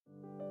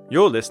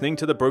You're listening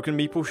to The Broken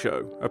Meeple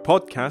Show, a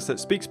podcast that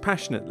speaks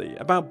passionately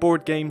about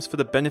board games for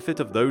the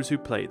benefit of those who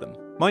play them.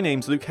 My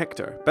name's Luke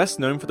Hector, best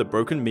known for the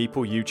Broken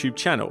Meeple YouTube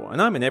channel,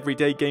 and I'm an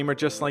everyday gamer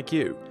just like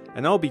you.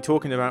 And I'll be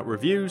talking about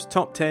reviews,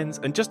 top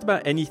 10s, and just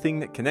about anything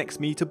that connects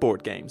me to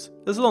board games,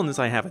 as long as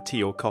I have a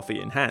tea or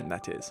coffee in hand,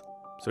 that is.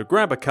 So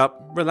grab a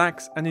cup,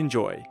 relax, and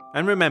enjoy.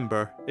 And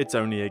remember, it's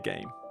only a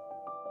game.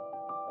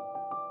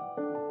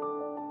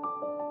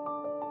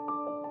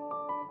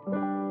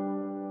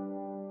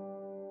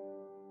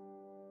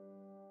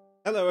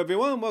 Hello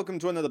everyone, welcome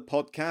to another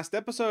podcast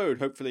episode.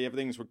 Hopefully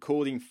everything's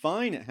recording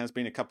fine. It has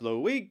been a couple of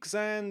weeks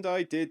and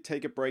I did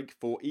take a break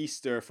for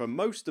Easter for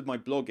most of my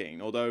blogging,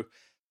 although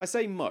I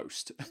say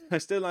most. I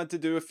still had to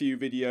do a few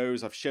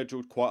videos. I've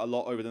scheduled quite a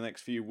lot over the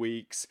next few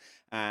weeks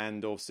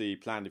and obviously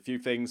planned a few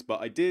things, but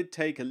I did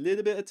take a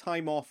little bit of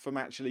time off from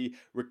actually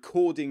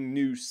recording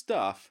new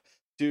stuff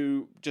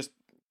to just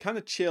kind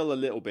of chill a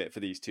little bit for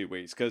these 2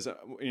 weeks because,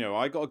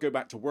 I got to go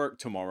back to work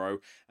tomorrow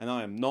and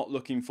I am not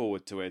looking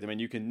forward to it. I mean,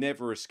 you can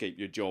never escape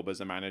your job as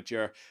a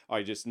manager.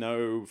 I just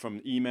know from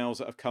emails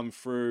that have come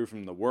through,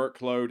 from the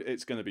workload,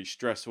 it's going to be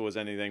stressful as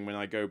anything when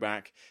I go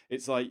back.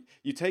 It's like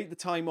you take the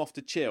time off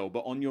to chill,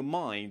 but on your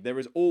mind, there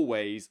is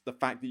always the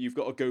fact that you've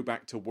got to go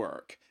back to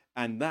work.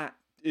 And that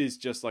is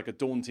just like a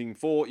daunting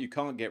thought. You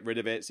can't get rid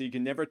of it, so you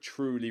can never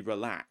truly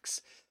relax.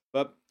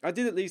 But I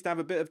did at least have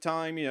a bit of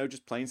time,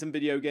 just playing some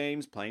video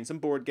games, playing some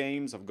board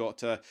games. I've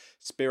got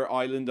Spirit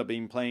Island. I've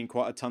been playing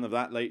quite a ton of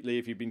that lately.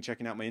 If you've been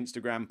checking out my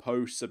Instagram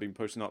posts, I've been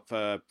posting up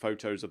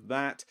photos of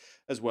that,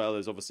 as well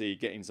as obviously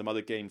getting some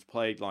other games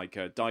played, like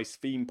Dice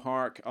Theme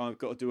Park. I've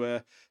got to do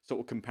a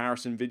sort of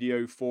comparison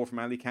video from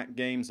Alley Cat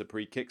Games, a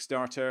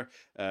pre-Kickstarter,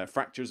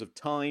 Fractures of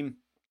Time.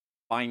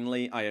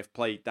 Finally, I have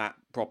played that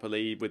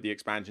properly with the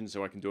expansion,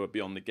 so I can do a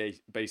Beyond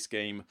the Base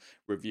Game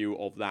review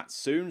of that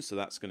soon, so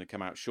that's going to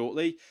come out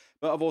shortly.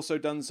 But I've also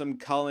done some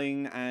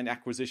culling and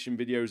acquisition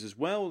videos as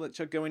well,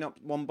 which are going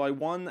up one by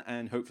one,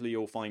 and hopefully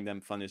you'll find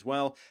them fun as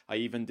well. I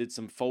even did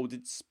some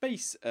Folded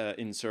Space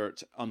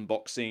insert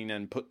unboxing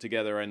and put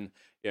together, and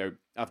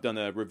I've done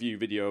a review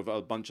video of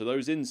a bunch of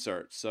those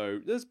inserts, so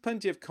there's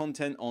plenty of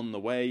content on the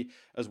way,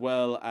 as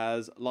well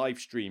as live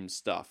stream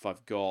stuff.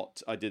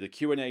 I did a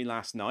Q&A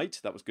last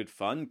night. That was good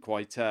fun.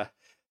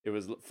 It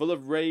was full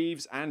of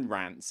raves and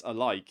rants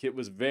alike. It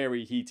was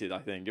very heated, I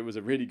think. It was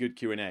a really good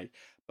Q&A.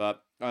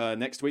 But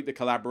next week, the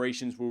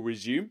collaborations will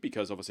resume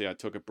because obviously I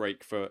took a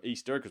break for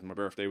Easter because my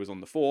birthday was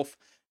on the 4th.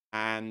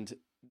 And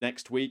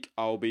next week,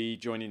 I'll be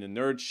joining the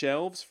Nerd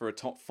Shelves for a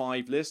top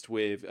 5 list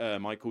with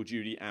Michael,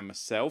 Judy, and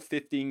myself.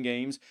 15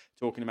 games,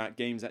 talking about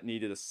games that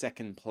needed a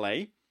second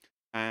play.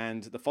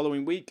 And the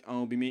following week,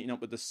 I'll be meeting up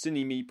with the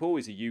Cine Meeple.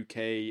 He's a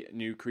UK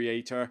new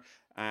creator.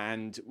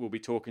 And we'll be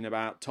talking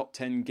about top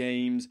 10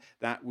 games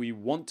that we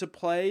want to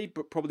play,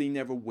 but probably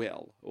never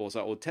will. Or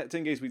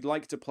 10 games we'd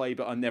like to play,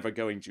 but are never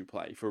going to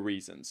play for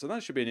reasons. So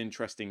that should be an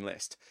interesting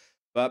list.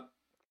 But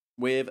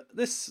with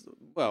this,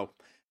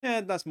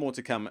 that's more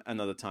to come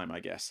another time, I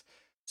guess.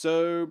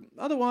 So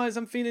otherwise,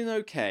 I'm feeling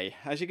okay.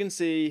 As you can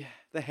see,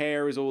 the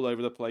hair is all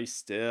over the place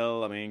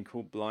still. I mean,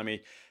 cool,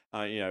 blimey,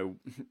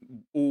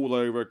 all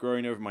over,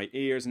 growing over my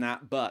ears and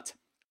that. But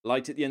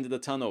light at the end of the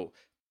tunnel.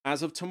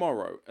 As of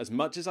tomorrow, as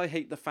much as I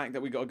hate the fact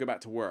that we got to go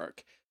back to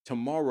work,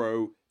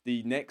 tomorrow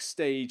the next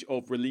stage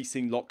of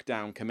releasing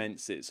lockdown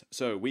commences.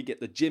 So we get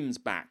the gyms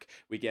back,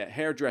 we get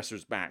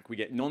hairdressers back, we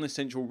get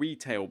non-essential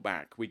retail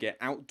back, we get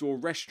outdoor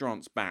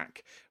restaurants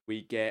back,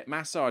 we get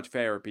massage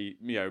therapy,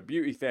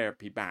 beauty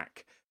therapy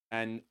back.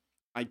 And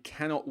I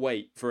cannot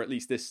wait for at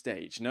least this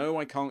stage. No,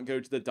 I can't go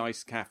to the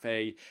Dice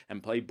Cafe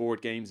and play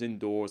board games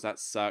indoors. That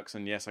sucks.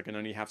 And yes, I can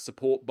only have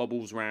support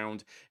bubbles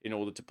round in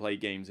order to play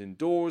games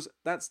indoors.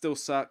 That still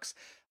sucks.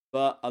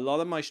 But a lot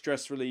of my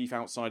stress relief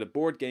outside of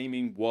board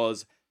gaming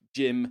was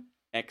gym,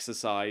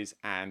 exercise,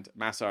 and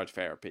massage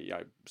therapy.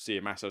 I see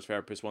a massage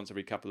therapist once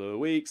every couple of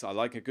weeks. I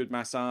like a good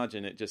massage,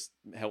 and it just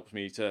helps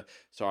me to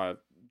sort of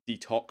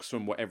detox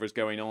from whatever's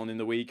going on in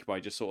the week by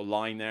just sort of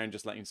lying there and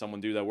just letting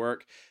someone do their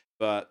work.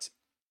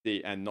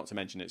 And not to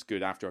mention it's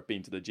good after I've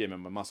been to the gym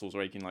and my muscles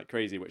are aching like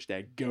crazy, which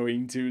they're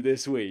going to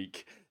this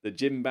week. The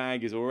gym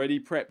bag is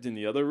already prepped in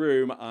the other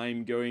room.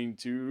 I'm going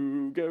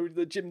to go to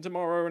the gym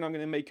tomorrow and I'm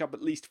going to make up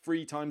at least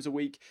 3 times a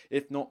week,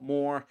 if not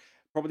more.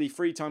 Probably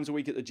 3 times a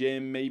week at the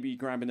gym, maybe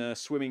grabbing a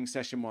swimming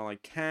session while I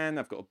can.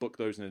 I've got to book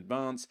those in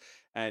advance.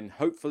 And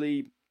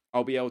hopefully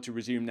I'll be able to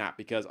resume that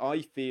because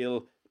I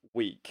feel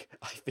weak.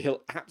 I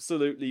feel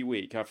absolutely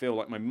weak. I feel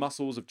like my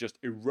muscles have just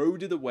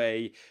eroded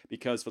away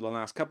because for the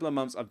last couple of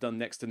months I've done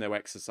next to no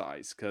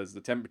exercise because the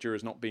temperature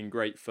has not been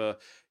great for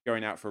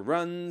going out for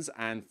runs,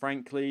 and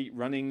frankly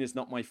running is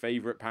not my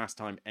favorite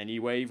pastime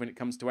anyway. When it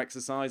comes to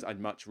exercise, I'd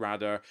much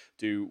rather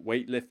do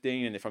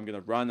weightlifting, and if I'm going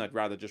to run, I'd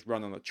rather just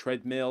run on a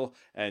treadmill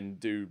and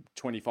do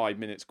 25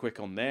 minutes quick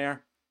on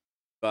there.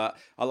 But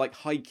I like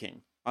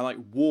hiking. I like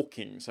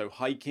walking, so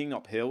hiking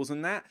up hills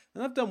and that.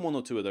 And I've done 1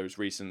 or 2 of those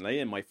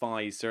recently, and my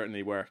thighs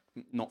certainly were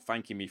not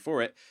thanking me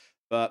for it.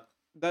 But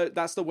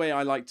that's the way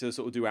I like to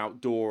sort of do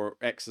outdoor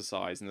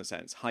exercise in a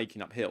sense,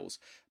 hiking up hills.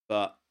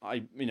 But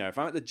if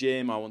I'm at the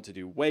gym, I want to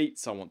do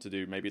weights. I want to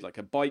do maybe like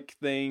a bike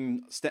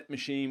thing, step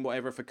machine,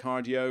 whatever for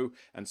cardio.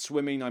 And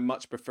swimming, I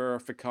much prefer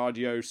for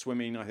cardio.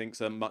 Swimming, I think,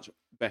 is a much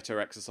better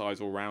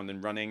exercise all round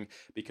than running,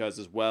 because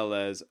as well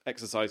as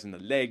exercising the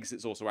legs,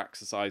 it's also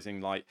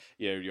exercising like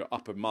your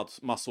upper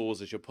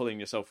muscles as you're pulling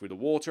yourself through the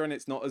water, and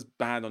it's not as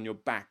bad on your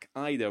back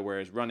either.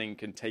 Whereas running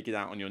can take it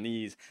out on your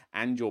knees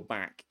and your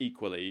back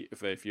equally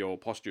if your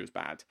posture is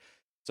bad.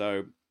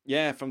 So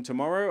yeah, from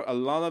tomorrow, a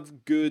lot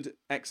of good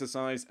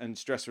exercise and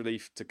stress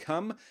relief to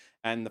come.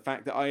 And the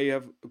fact that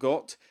I've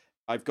got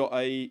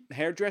a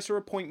hairdresser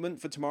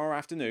appointment for tomorrow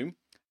afternoon,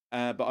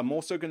 but I'm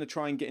also going to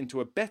try and get into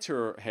a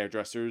better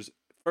hairdresser's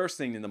first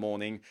thing in the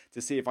morning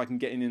to see if I can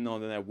get in on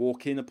their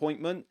walk-in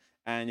appointment.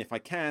 And if I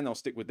can, I'll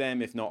stick with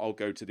them. If not, I'll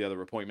go to the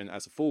other appointment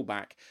as a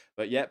fallback.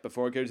 But yeah,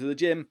 before I go to the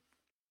gym,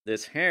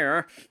 this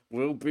hair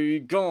will be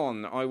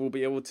gone. I will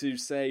be able to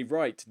say,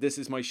 right, this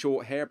is my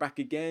short hair back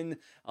again.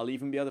 I'll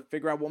even be able to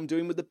figure out what I'm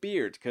doing with the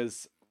beard,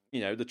 because,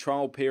 the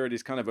trial period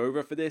is kind of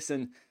over for this,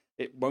 and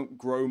it won't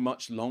grow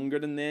much longer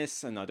than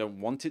this, and I don't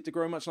want it to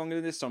grow much longer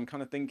than this, so I'm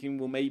kind of thinking,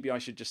 well, maybe I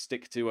should just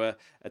stick to a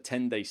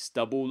 10-day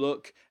stubble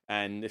look,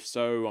 and if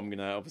so, I'm going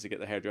to obviously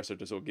get the hairdresser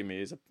to sort of give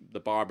me the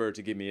barber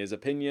to give me his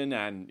opinion,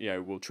 and,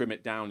 we'll trim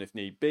it down if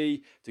need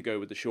be to go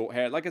with the short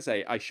hair. Like I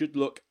say, I should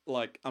look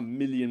like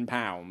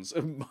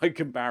 £1,000,000 by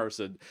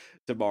comparison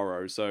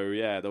tomorrow, so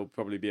yeah, there'll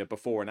probably be a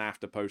before and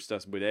after post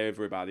us with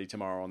everybody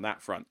tomorrow on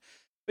that front.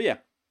 But yeah,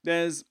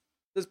 there's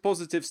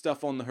positive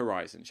stuff on the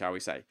horizon, shall we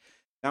say.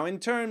 Now, in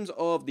terms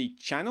of the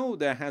channel,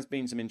 there has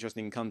been some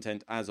interesting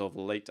content as of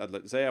late, I'd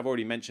like to say. I've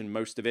already mentioned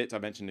most of it. I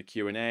mentioned the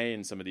Q&A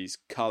and some of these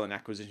cull and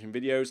acquisition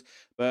videos,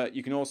 but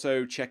you can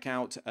also check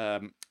out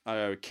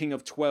a King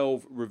of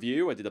 12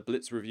 review. I did a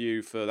Blitz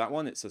review for that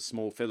one. It's a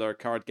small filler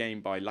card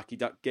game by Lucky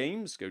Duck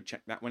Games. Go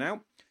check that one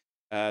out.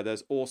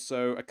 There's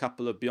also a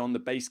couple of Beyond the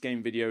Base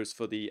Game videos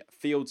for the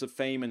Fields of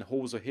Fame and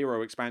Halls of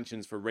Hero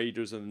expansions for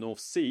Raiders of the North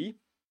Sea.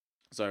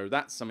 So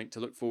that's something to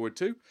look forward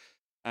to.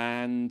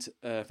 And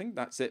I think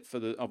that's it for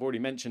I've already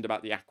mentioned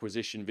about the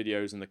acquisition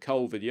videos and the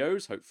cull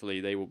videos. Hopefully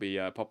they will be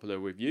popular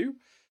with you.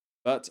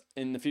 But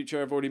in the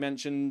future, I've already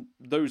mentioned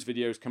those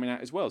videos coming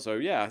out as well. So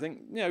yeah, I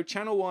think,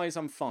 channel-wise,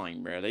 I'm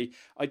fine, really.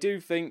 I do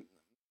think,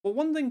 well,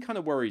 one thing kind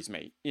of worries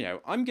me.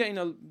 I'm getting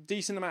a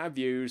decent amount of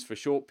views for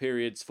short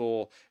periods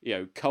for,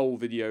 cull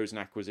videos and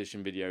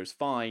acquisition videos,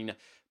 fine.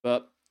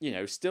 But,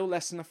 still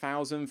less than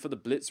 1,000 for the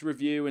Blitz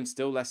review and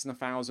still less than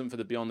 1,000 for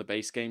the Beyond the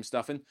Base Game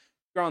stuff. And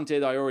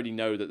granted, I already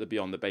know that the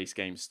Beyond the Base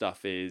Game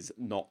stuff is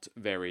not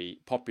very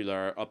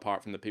popular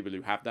apart from the people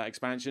who have that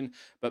expansion,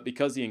 but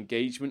because the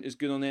engagement is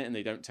good on it and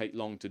they don't take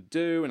long to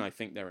do, and I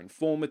think they're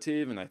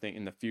informative, and I think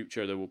in the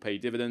future they will pay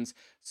dividends,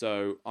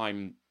 so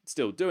I'm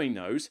still doing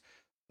those.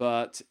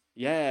 But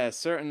yeah,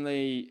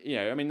 certainly,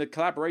 the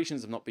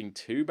collaborations have not been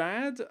too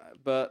bad,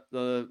 but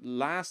the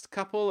last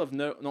couple have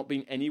not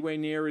been anywhere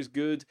near as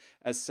good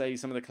as, say,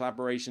 some of the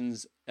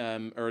collaborations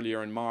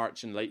earlier in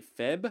March and late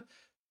Feb.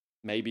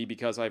 Maybe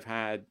because I've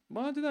had,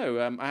 well, I don't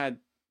know, I had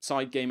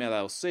Side Game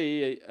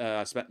LLC. I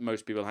expect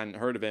most people hadn't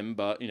heard of him,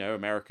 but,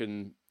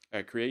 American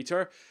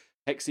creator.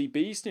 Hexy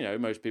Beast,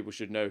 most people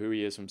should know who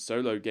he is from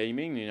solo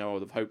gaming. I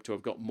would have hoped to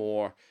have got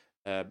more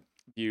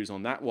views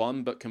on that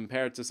one, but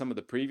compared to some of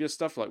the previous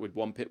stuff, like with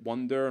One Pit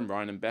Wonder and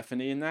Ryan and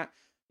Bethany and that,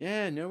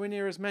 yeah, nowhere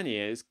near as many.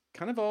 It's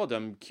kind of odd.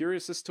 I'm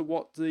curious as to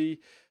what the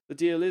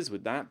deal is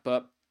with that,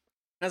 but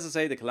as I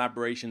say, the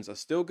collaborations are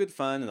still good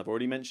fun, and I've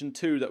already mentioned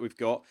 2 that we've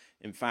got.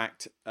 In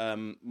fact,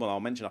 I'll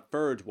mention a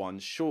third one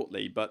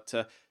shortly, but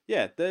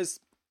yeah,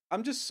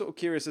 I'm just sort of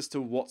curious as to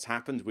what's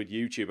happened with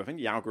YouTube. I think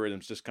the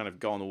algorithm's just kind of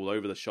gone all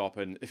over the shop,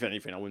 and if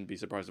anything, I wouldn't be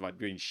surprised if I'd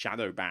been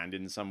shadow banned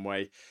in some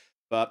way.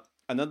 But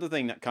another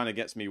thing that kind of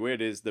gets me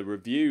weird is the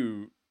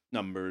review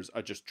numbers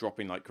are just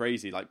dropping like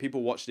crazy. Like,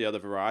 people watch the other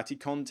variety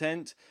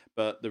content,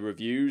 but the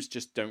reviews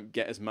just don't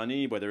get as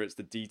many, whether it's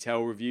the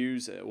detail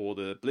reviews or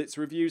the Blitz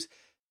reviews.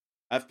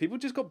 Have people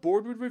just got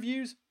bored with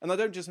reviews? And I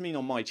don't just mean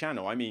on my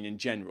channel, I mean in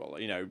general.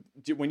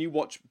 When you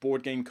watch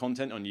board game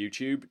content on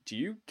YouTube, do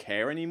you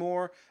care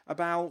anymore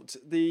about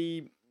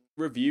the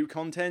review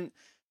content?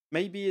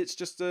 Maybe it's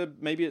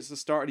maybe it's the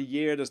start of the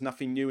year, there's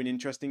nothing new and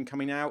interesting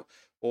coming out,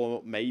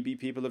 or maybe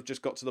people have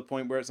just got to the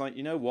point where it's like,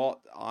 you know what,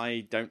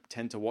 I don't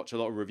tend to watch a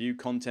lot of review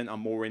content. I'm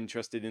more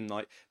interested in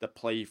like the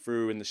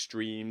playthrough and the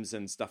streams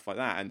and stuff like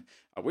that. And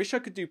I wish I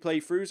could do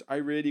playthroughs. I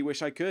really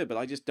wish I could, but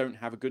I just don't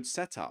have a good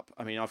setup.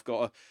 I mean, I've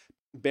got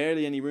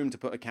barely any room to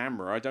put a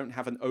camera. I don't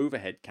have an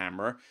overhead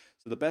camera,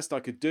 so the best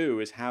I could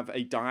do is have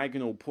a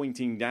diagonal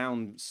pointing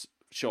down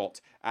shot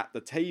at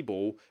the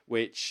table,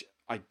 which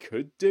I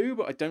could do,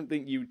 but I don't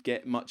think you'd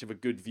get much of a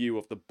good view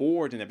of the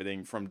board and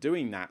everything from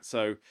doing that.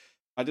 So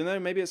I don't know,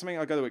 maybe it's something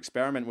I got to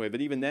experiment with,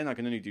 but even then I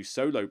can only do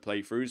solo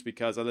playthroughs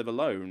because I live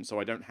alone, so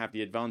I don't have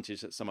the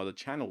advantage that some other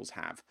channels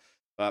have.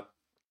 But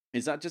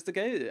is that just the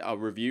case? Are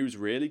reviews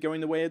really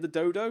going the way of the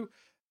dodo?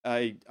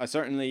 I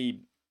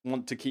certainly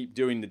want to keep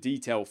doing the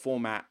detail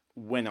format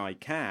when I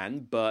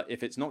can, but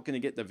if it's not going to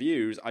get the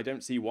views, I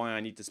don't see why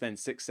I need to spend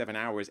 6-7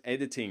 hours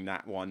editing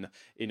that one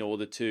in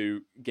order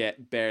to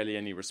get barely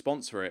any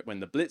response for it, when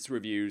the Blitz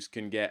reviews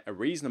can get a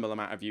reasonable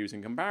amount of views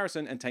in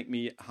comparison and take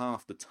me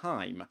half the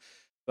time.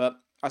 But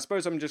I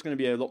suppose I'm just going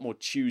to be a lot more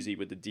choosy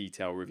with the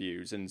detail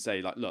reviews and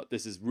say, like, look,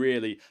 this is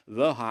really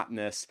the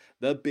hotness,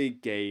 the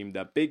big game,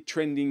 the big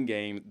trending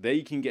game.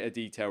 They can get a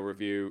detail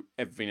review.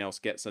 Everything else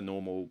gets a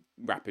normal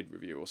rapid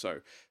review or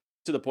so.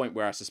 To the point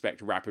where I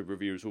suspect rapid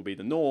reviews will be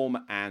the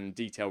norm and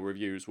detail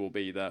reviews will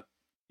be the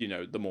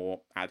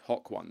more ad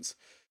hoc ones.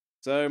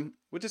 So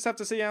we'll just have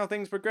to see how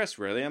things progress,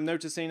 really. I'm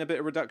noticing a bit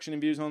of reduction in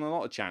views on a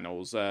lot of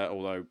channels,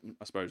 although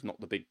I suppose not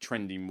the big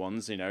trending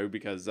ones,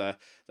 because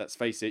let's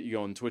face it, you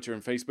go on Twitter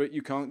and Facebook,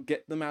 you can't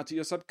get them out of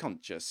your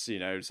subconscious.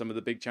 Some of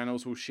the big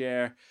channels will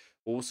share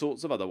all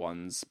sorts of other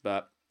ones,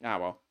 but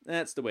well,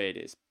 that's the way it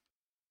is.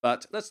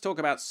 But let's talk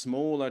about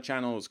smaller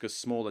channels, because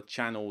smaller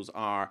channels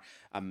are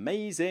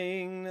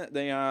amazing.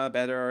 They are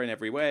better in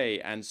every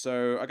way. And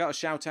so I got a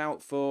shout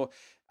out for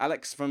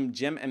Alex from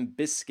Gem and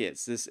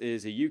Biscuits. This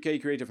is a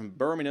UK creator from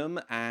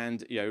Birmingham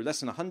and, less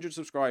than 100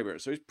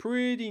 subscribers. So he's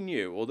pretty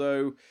new,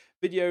 although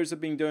videos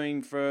have been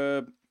doing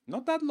for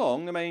not that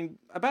long. I mean,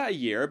 about a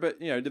year,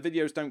 but, the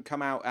videos don't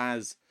come out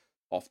as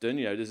often.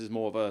 This is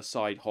more of a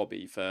side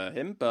hobby for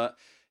him. But,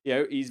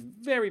 he's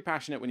very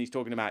passionate when he's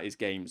talking about his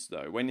games,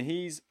 though. When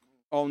he's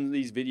on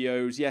these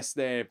videos, yes,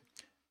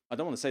 I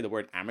don't want to say the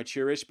word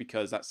amateurish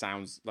because that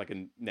sounds like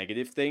a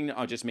negative thing.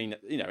 I just mean,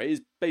 it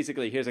is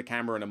basically, here's a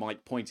camera and a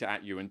mic, point it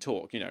at you and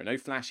talk. No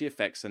flashy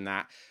effects and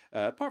that,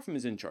 apart from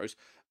his intros.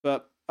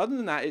 But other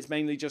than that, it's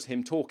mainly just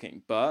him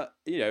talking. But,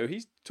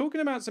 he's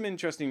talking about some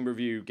interesting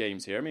review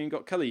games here. I mean, you've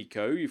got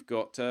Calico, you've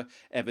got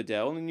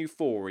Everdell and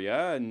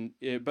Euphoria.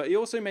 But he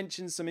also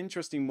mentions some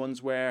interesting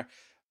ones where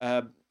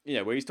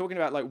he's talking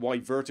about like why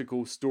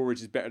vertical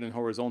storage is better than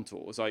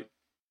horizontal. It's like,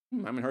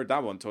 I haven't heard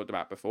that one talked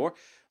about before.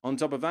 On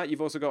top of that, you've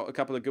also got a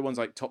couple of good ones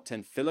like top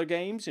 10 filler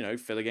games.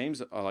 Filler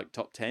games are like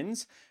top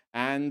 10s.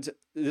 And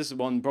this is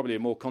one, probably a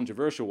more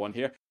controversial one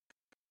here.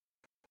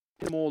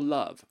 More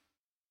love.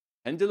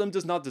 Pendulum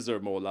does not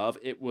deserve more love.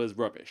 It was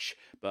rubbish.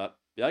 But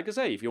like I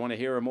say, if you want to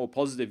hear a more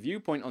positive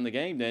viewpoint on the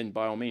game, then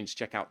by all means,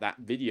 check out that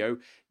video.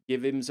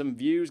 Give him some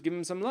views, give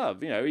him some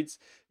love.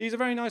 He's a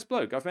very nice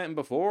bloke. I've met him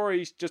before.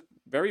 He's just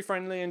very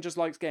friendly and just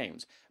likes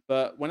games.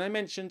 But when I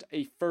mentioned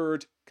a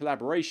third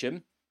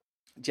collaboration,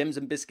 Gems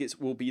and Biscuits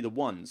will be the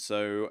one.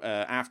 So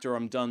after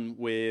I'm done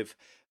with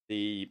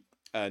the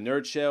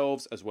Nerd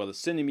Shelves as well as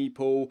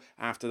Cinemeeple,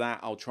 after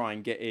that I'll try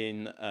and get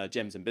in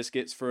Gems and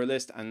Biscuits for a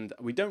list. And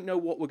we don't know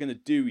what we're going to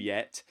do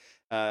yet.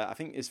 I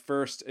think his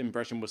first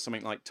impression was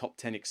something like top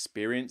 10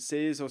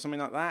 experiences or something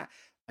like that.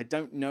 I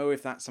don't know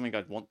if that's something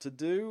I'd want to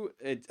do.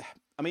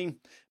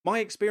 My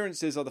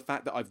experiences are the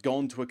fact that I've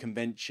gone to a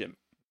convention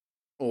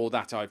or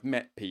that I've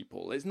met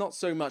people. It's not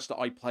so much that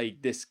I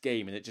played this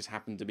game and it just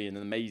happened to be an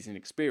amazing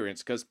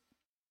experience, because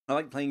I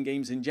like playing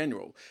games in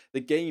general.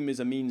 The game is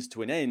a means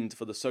to an end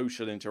for the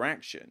social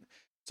interaction.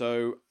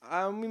 So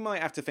we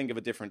might have to think of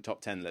a different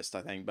top 10 list,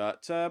 I think.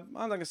 But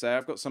like I say,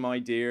 I've got some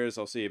ideas.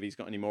 I'll see if he's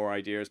got any more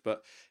ideas.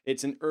 But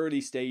it's in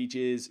early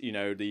stages.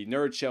 The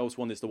Nerd Shelves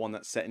one is the one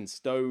that's set in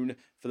stone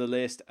for the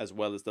list, as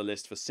well as the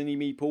list for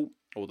Cinemeeple.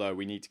 Although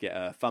we need to get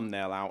a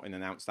thumbnail out and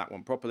announce that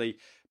one properly.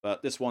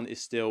 But this one is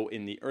still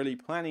in the early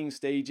planning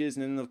stages.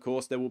 And then, of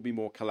course, there will be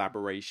more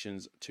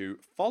collaborations to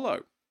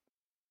follow.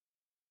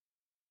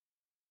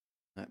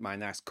 My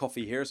nice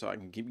coffee here so I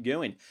can keep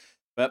going.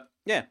 But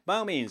yeah, by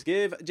all means,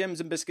 give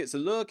Gems and Biscuits a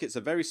look. It's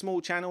a very small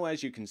channel,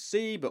 as you can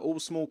see, but all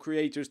small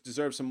creators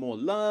deserve some more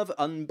love,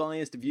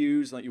 unbiased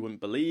views like you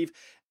wouldn't believe.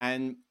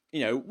 And,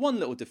 one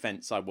little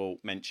defense I will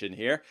mention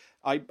here.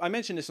 I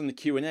mentioned this on the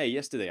Q&A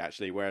yesterday,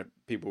 actually, where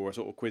people were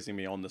sort of quizzing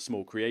me on the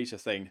small creator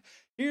thing.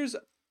 Here's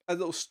a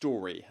little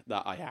story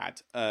that I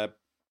had.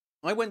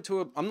 I went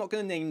to I'm not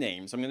going to name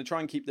names, I'm going to try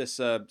and keep this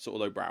sort of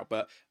lowbrow,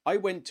 but I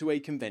went to a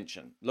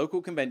convention,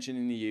 local convention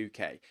in the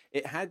UK.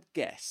 It had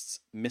guests,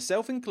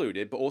 myself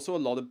included, but also a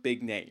lot of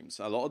big names,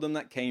 a lot of them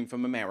that came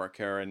from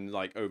America and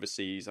like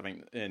overseas, I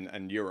think,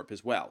 and Europe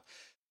as well.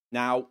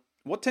 Now,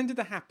 what tended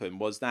to happen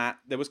was that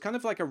there was kind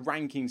of like a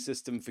ranking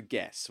system for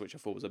guests, which I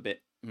thought was a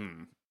bit,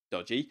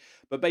 dodgy.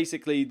 But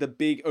basically, the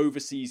big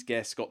overseas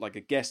guests got like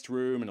a guest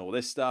room and all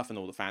this stuff and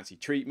all the fancy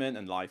treatment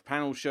and live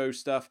panel show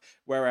stuff,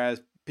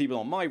 whereas people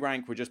on my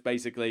rank were just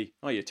basically,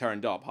 oh, you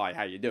turned up, hi,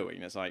 how you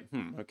doing? It's like,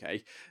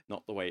 okay,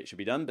 not the way it should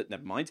be done, but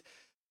never mind.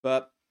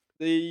 But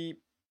the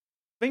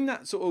thing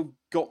that sort of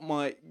got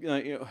my,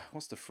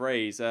 what's the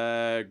phrase,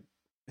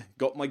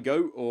 got my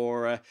goat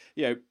or,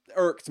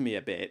 irked me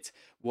a bit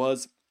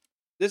was,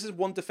 this is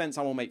one defense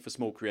I will make for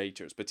small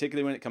creators,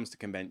 particularly when it comes to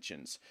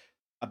conventions.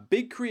 A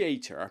big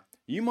creator,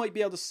 you might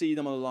be able to see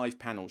them on a live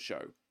panel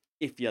show.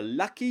 If you're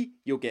lucky,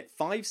 you'll get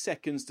 5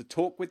 seconds to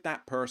talk with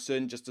that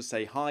person just to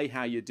say, hi,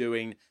 how you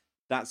doing?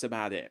 That's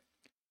about it.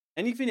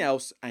 Anything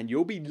else, and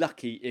you'll be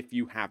lucky if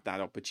you have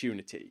that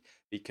opportunity,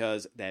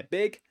 because they're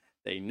big,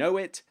 they know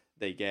it,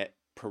 they get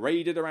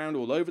paraded around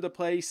all over the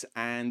place,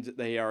 and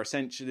they are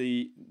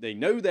essentially, they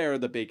know they're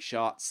the big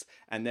shots,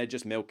 and they're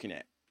just milking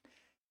it.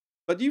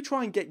 But you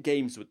try and get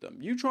games with them.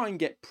 You try and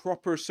get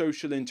proper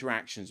social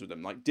interactions with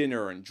them, like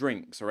dinner and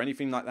drinks or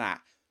anything like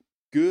that.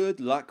 Good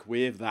luck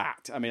with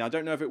that. I mean, I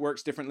don't know if it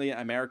works differently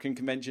at American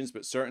conventions,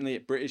 but certainly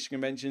at British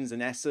conventions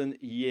in Essen,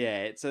 yeah,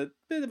 it's a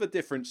bit of a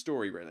different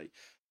story, really.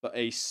 But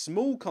a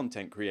small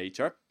content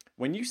creator,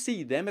 when you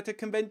see them at a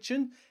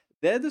convention,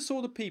 they're the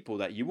sort of people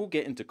that you will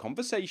get into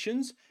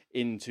conversations,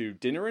 into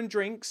dinner and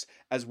drinks,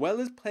 as well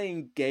as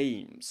playing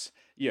games.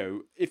 You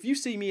know, if you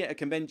see me at a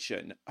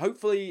convention,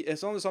 hopefully,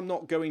 as long as I'm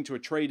not going to a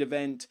trade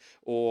event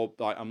or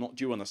like I'm not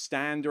due on a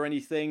stand or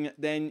anything,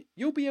 then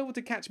you'll be able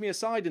to catch me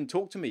aside and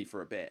talk to me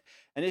for a bit.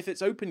 And if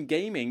it's open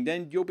gaming,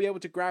 then you'll be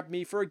able to grab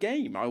me for a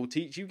game. I will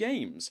teach you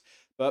games.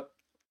 But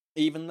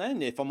even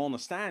then, if I'm on a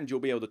stand, you'll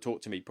be able to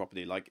talk to me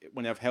properly. Like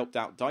when I've helped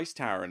out Dice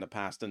Tower in the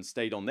past and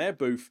stayed on their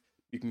booth,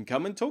 you can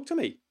come and talk to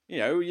me. You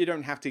know, you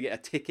don't have to get a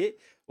ticket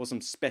or some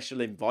special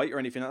invite or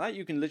anything like that.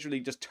 You can literally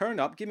just turn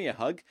up, give me a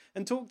hug,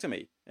 and talk to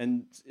me.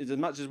 And as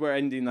much as we're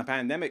ending the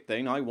pandemic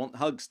thing, I want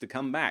hugs to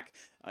come back.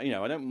 You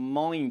know, I don't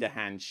mind a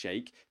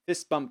handshake.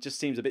 Fist bump just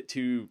seems a bit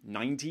too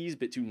 90s,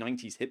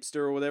 hipster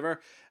or whatever.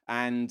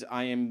 And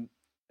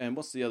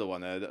what's the other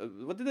one?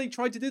 What did they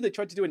try to do? They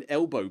tried to do an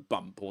elbow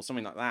bump or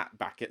something like that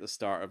back at the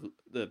start of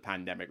the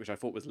pandemic, which I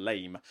thought was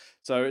lame.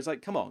 So it's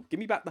like, come on, give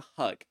me back the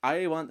hug.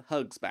 I want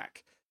hugs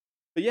back.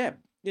 But yeah,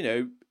 you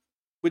know,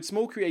 with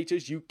small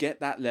creators, you get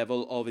that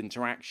level of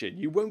interaction.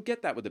 You won't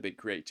get that with the big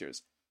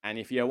creators. And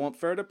if you want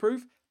further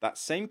proof, that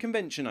same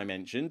convention I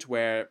mentioned,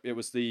 where it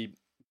was the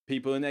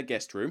people in their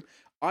guest room,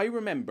 I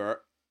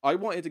remember I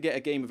wanted to get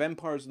a game of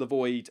Empires of the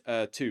Void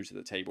 2 to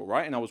the table,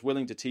 right? And I was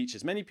willing to teach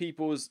as many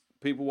people as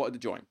people wanted to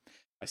join.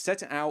 I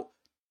set it out,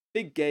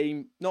 big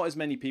game, not as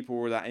many people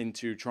were that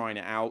into trying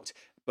it out,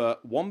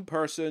 but one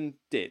person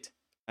did.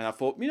 And I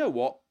thought, you know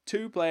what?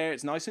 2-player,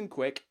 it's nice and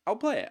quick. I'll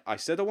play it. I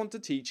said I want to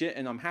teach it,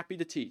 and I'm happy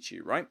to teach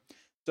you, right?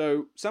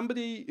 So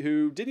somebody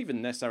who didn't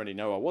even necessarily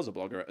know I was a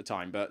blogger at the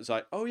time, but it's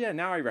like, oh yeah,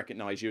 now I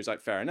recognize you. It's like,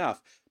 fair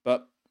enough.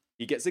 But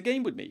he gets a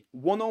game with me,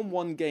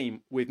 one-on-one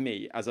game with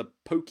me as a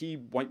pokey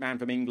white man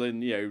from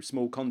England, you know,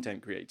 small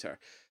content creator.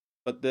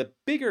 But the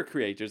bigger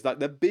creators, like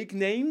the big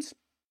names,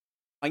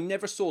 I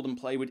never saw them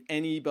play with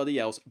anybody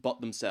else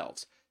but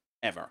themselves,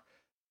 ever.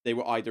 They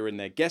were either in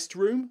their guest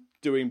room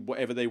doing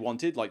whatever they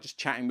wanted, like just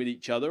chatting with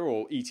each other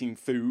or eating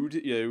food,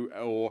 you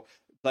know, or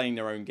playing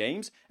their own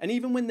games. And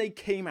even when they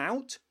came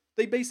out,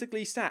 they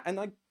basically sat, and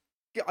I'm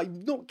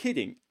not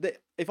kidding.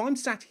 If I'm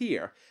sat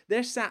here,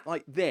 they're sat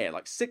like there,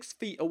 like 6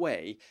 feet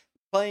away,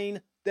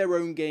 playing their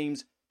own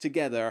games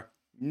together,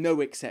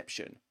 no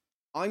exception.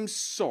 I'm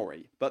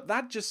sorry, but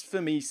that just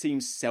for me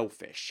seems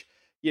selfish.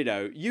 You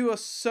know, you are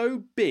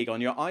so big on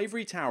your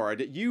ivory tower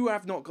that you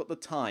have not got the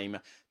time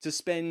to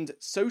spend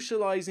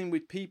socializing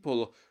with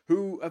people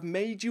who have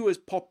made you as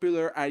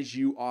popular as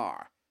you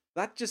are.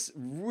 That just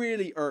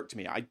really irked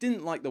me. I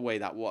didn't like the way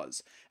that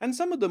was. And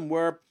some of them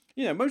were,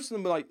 you know, most of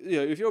them were like, you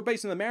know, if you're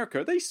based in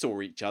America, they saw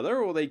each other,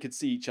 or they could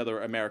see each other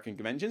at American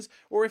conventions.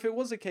 Or if it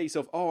was a case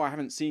of, oh, I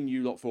haven't seen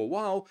you lot for a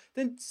while,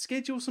 then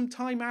schedule some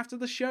time after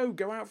the show.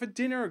 Go out for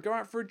dinner, go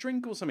out for a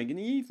drink or something in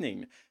the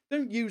evening.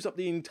 Don't use up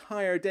the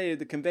entire day of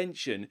the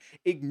convention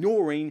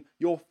ignoring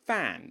your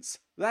fans.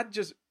 That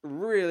just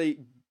really,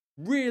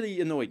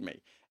 really annoyed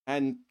me.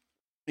 And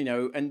you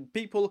know, and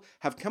people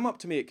have come up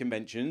to me at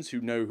conventions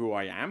who know who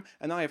I am,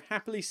 and I have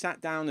happily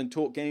sat down and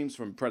taught games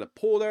from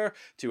Predator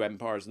to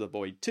Empires of the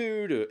Void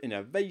 2 to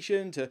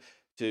Innovation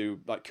to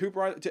like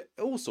Cooper Island, to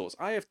all sorts.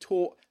 I have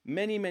taught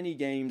many, many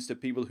games to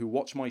people who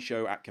watch my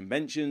show at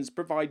conventions,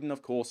 providing,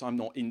 of course, I'm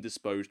not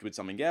indisposed with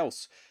something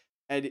else.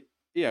 And,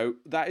 you know,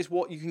 that is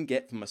what you can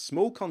get from a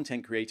small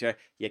content creator.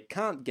 You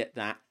can't get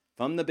that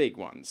from the big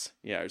ones.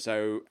 You know,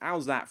 so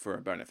how's that for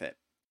a benefit?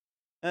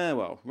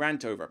 Well,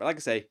 rant over. But like I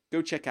say,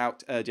 go check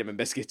out Jim and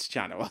Biscuit's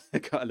channel. I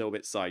got a little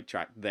bit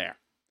sidetracked there.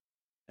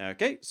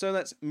 Okay, so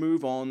let's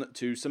move on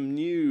to some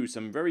news,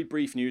 some very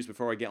brief news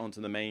before I get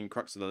onto the main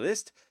crux of the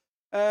list.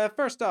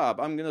 First up,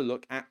 I'm going to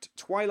look at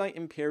Twilight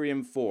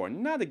Imperium 4.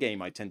 Not a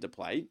game I tend to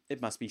play,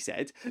 it must be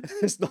said.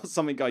 It's not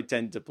something I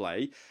tend to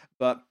play,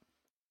 but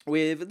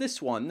with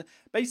this one,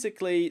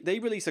 basically, they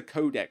release a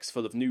codex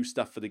full of new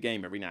stuff for the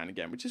game every now and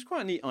again, which is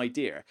quite a neat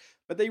idea.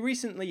 But they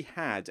recently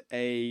had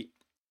a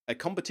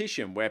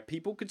competition where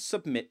people could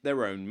submit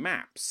their own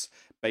maps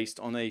based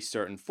on a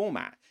certain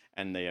format.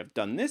 And they have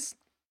done this.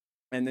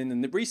 And then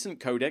in the recent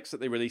codex that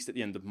they released at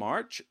the end of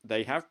March,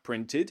 they have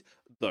printed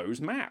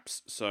those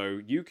maps. So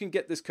you can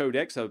get this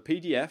codex, a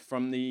PDF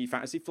from the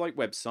Fantasy Flight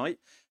website,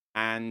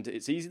 and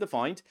it's easy to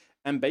find.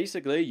 And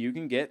basically, you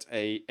can get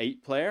a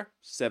 8-player,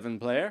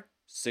 7-player,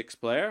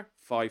 6-player,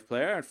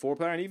 5-player, and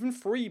 4-player, and even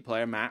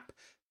 3-player map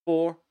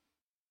for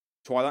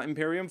Twilight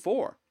Imperium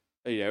 4.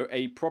 You know,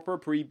 a proper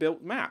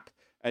pre-built map.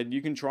 and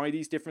you can try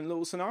these different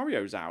little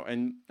scenarios out.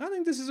 And I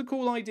think this is a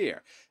cool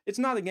idea. It's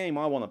not a game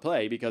I want to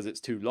play because it's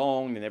too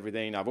long and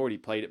everything. I've already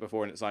played it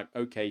before, and it's like,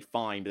 okay,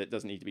 fine, but it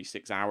doesn't need to be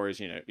 6 hours.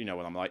 You know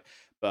what I'm like.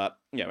 But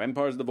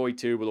Empires of the Void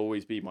 2 will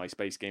always be my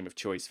space game of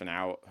choice for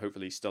now.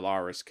 Hopefully,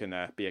 Stellaris can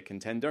be a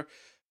contender.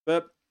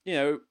 But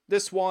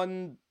this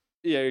one,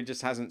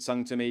 just hasn't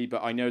sung to me,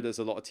 but I know there's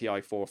a lot of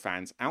TI4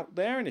 fans out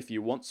there, and if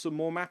you want some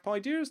more map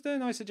ideas,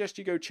 then I suggest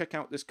you go check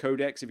out this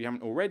codex if you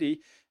haven't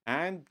already,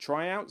 and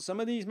try out some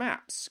of these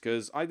maps,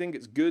 because I think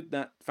it's good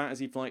that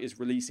Fantasy Flight is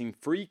releasing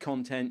free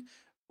content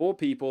for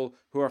people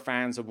who are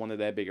fans of one of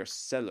their bigger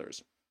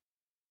sellers.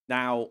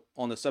 Now,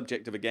 on the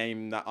subject of a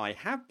game that I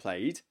have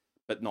played,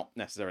 but not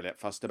necessarily that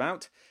fussed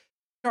about,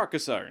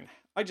 Carcassonne.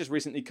 I just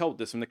recently culled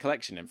this from the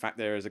collection. In fact,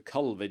 there is a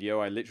cull video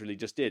I literally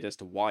just did as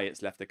to why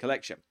it's left the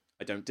collection.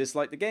 I don't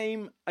dislike the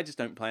game, I just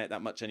don't play it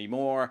that much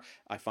anymore.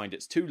 I find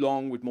it's too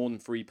long with more than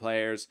 3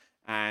 players,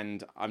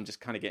 and I'm just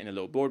kind of getting a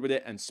little bored with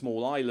it, and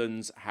Small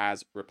Islands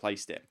has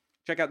replaced it.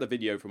 Check out the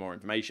video for more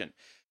information.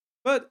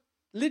 But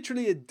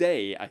literally a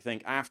day, I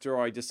think, after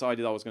I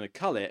decided I was going to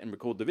cull it and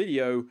record the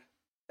video,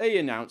 they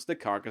announced the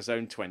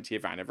Carcassonne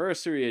 20th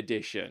Anniversary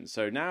Edition.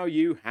 So now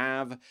you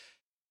have...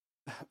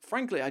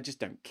 Frankly, I just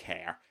don't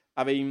care.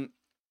 I mean,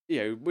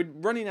 we're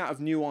running out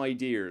of new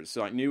ideas,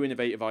 like new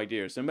innovative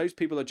ideas. So most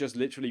people are just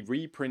literally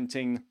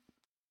reprinting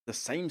the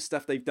same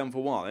stuff they've done for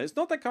a while. And it's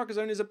not that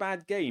Carcassonne is a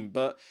bad game,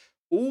 but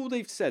all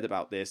they've said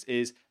about this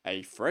is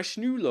a fresh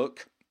new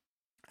look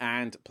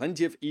and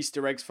plenty of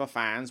Easter eggs for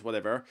fans,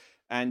 whatever.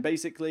 And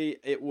basically,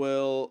 it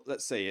will,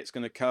 let's say, it's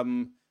going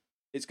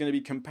to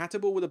be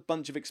compatible with a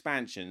bunch of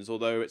expansions,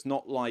 although it's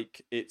not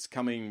like it's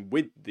coming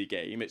with the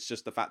game. It's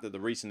just the fact that the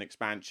recent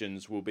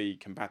expansions will be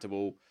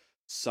compatible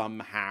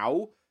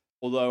somehow.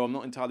 Although I'm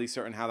not entirely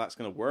certain how that's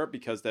going to work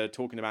because they're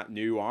talking about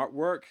new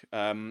artwork.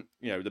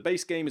 The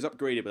base game is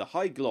upgraded with a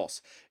high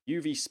gloss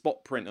UV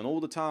spot print on all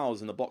the tiles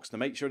in the box to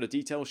make sure the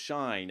details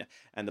shine.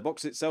 And the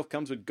box itself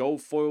comes with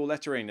gold foil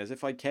lettering, as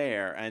if I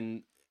care.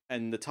 And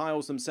the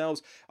tiles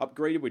themselves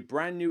upgraded with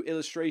brand new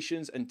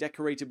illustrations and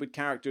decorated with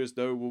characters,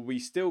 though will be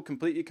still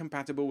completely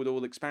compatible with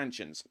all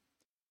expansions.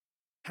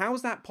 How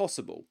is that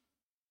possible?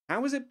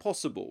 How is it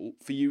possible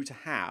for you to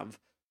have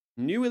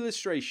new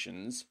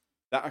illustrations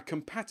that are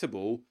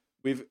compatible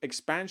with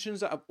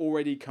expansions that have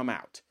already come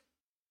out?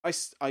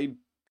 I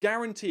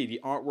guarantee the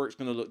artwork's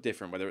going to look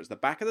different, whether it's the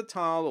back of the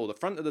tile or the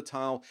front of the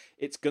tile.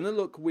 It's going to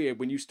look weird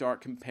when you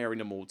start comparing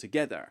them all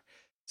together.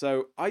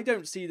 So I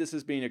don't see this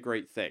as being a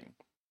great thing.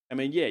 I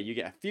mean, yeah, you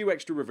get a few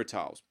extra river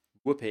tiles.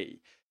 Whoopee.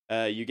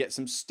 You get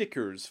some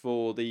stickers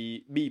for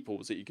the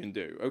meeples that you can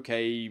do.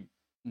 Okay,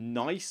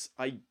 nice,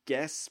 I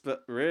guess,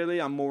 but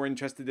really, I'm more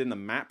interested in the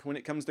map when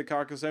it comes to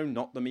Carcassonne,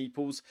 not the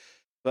meeples.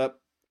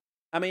 But,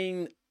 I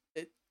mean,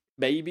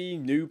 maybe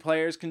new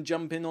players can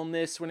jump in on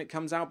this when it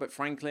comes out, but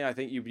frankly, I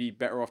think you'd be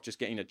better off just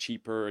getting a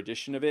cheaper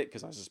edition of it,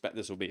 because I suspect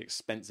this will be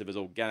expensive as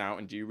all get out,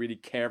 and do you really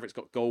care if it's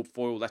got gold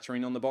foil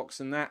lettering on the box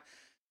and that?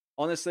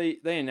 Honestly,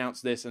 they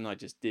announced this and I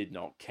just did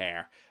not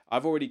care.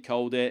 I've already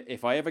culled it.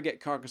 If I ever get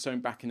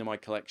Carcassonne back into my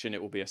collection,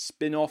 it will be a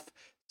spin-off.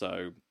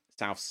 So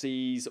South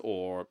Seas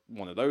or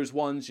one of those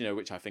ones,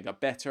 which I think are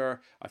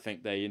better. I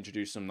think they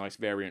introduce some nice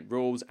variant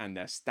rules and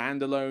they're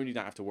standalone. You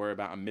don't have to worry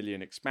about a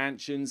million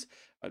expansions.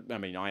 I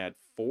mean, I had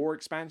 4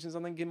 expansions,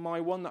 I think, in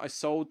my one that I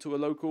sold to a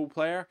local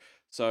player.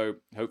 So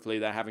hopefully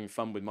they're having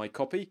fun with my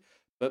copy.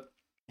 But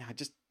yeah,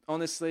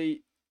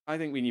 honestly, I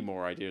think we need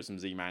more ideas from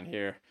Z-Man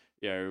here.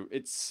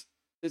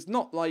 It's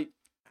not like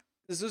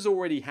this has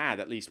already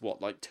had at least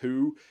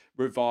 2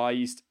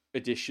 revised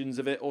editions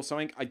of it or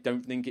something. I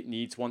don't think it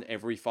needs one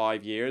every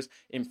 5 years.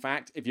 In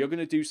fact, if you're going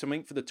to do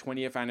something for the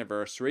 20th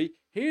anniversary,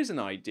 here's an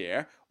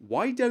idea.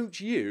 Why don't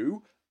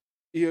you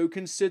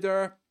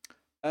consider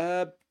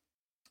why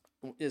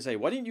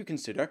don't you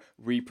consider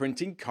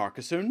reprinting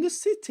Carcassonne the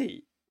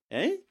City?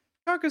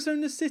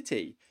 Carcassonne the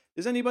City.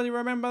 Does anybody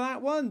remember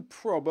that one?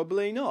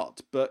 Probably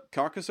not. But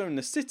Carcassonne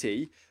the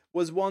City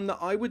was one that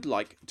I would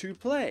like to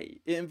play.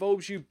 It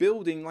involves you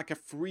building like a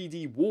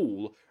 3D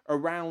wall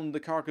around the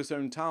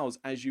Carcassonne tiles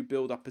as you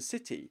build up a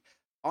city.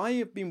 I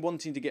have been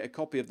wanting to get a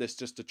copy of this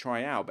just to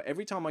try out, but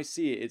every time I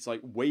see it, it's like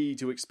way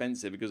too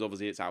expensive because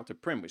obviously it's out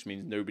of print, which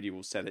means nobody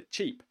will sell it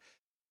cheap.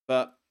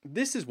 But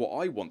this is what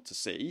I want to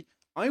see.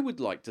 I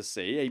would like to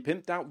see a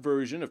pimped out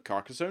version of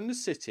Carcassonne the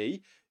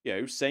City,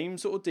 same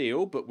sort of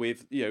deal, but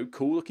with,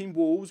 cool looking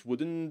walls,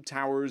 wooden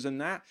towers and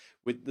that,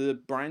 with the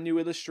brand new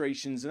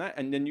illustrations and that,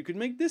 and then you could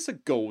make this a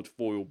gold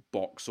foil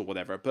box or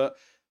whatever, but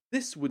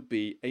this would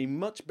be a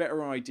much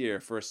better idea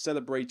for a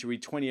celebratory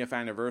 20th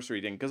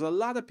anniversary thing, because a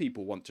lot of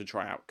people want to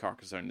try out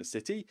Carcassonne the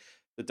City.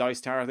 The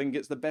Dice Tower, I think,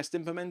 gets the best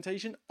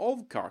implementation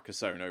of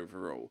Carcassonne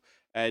overall,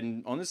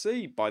 and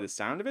honestly, by the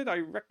sound of it, I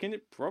reckon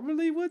it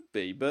probably would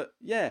be, but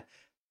yeah,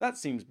 that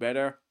seems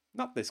better.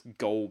 Not this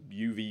gold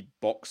UV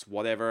box,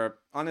 whatever.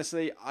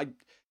 Honestly,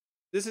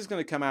 this is going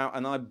to come out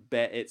and I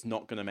bet it's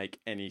not going to make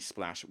any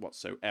splash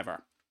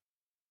whatsoever.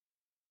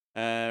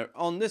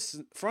 On this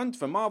front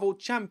for Marvel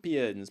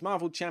Champions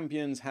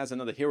has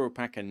another hero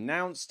pack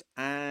announced,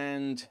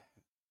 and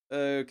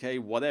okay,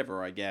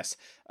 whatever, I guess.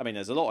 I mean,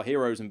 there's a lot of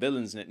heroes and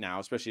villains in it now,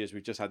 especially as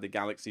we've just had the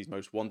Galaxy's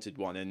Most Wanted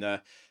one.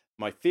 And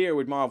my fear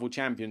with Marvel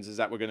Champions is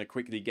that we're going to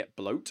quickly get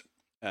bloat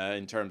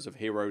in terms of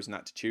heroes and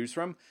that to choose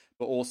from.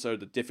 But also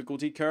the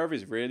difficulty curve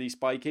is really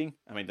spiking.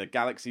 I mean, the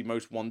Galaxy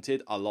Most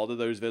Wanted, a lot of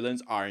those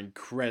villains are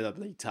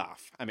incredibly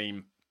tough. I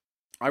mean,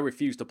 I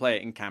refuse to play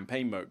it in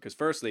campaign mode because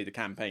firstly, the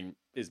campaign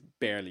is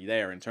barely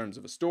there in terms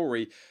of a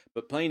story,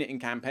 but playing it in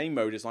campaign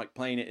mode is like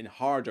playing it in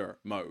harder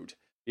mode,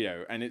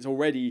 and it's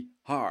already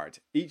hard.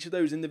 Each of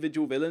those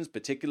individual villains,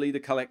 particularly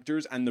the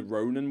Collectors and the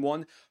Ronin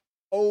one,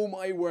 oh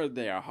my word,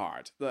 they are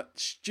hard.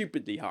 That's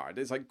stupidly hard.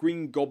 It's like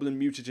Green Goblin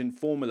Mutagen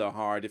Formula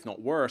hard, if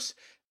not worse.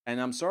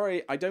 And I'm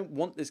sorry, I don't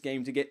want this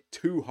game to get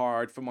too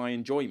hard for my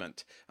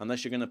enjoyment,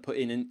 unless you're going to put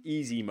in an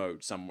easy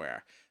mode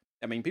somewhere.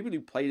 I mean, people who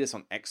play this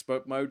on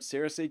expert mode,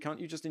 seriously, can't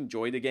you just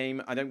enjoy the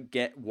game? I don't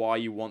get why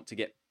you want to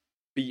get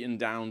beaten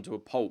down to a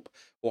pulp,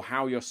 or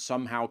how you're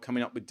somehow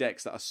coming up with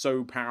decks that are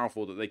so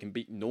powerful that they can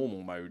beat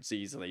normal modes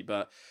easily.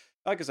 But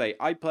like I say,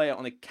 I play it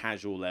on a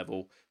casual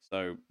level,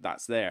 so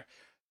that's there.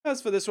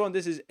 As for this one,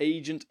 this is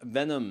Agent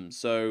Venom.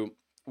 So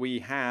we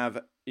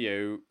have,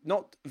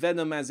 not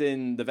Venom as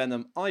in the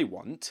Venom I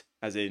want,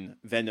 as in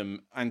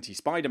Venom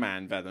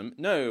anti-Spider-Man Venom.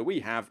 No, we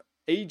have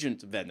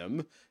Agent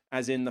Venom,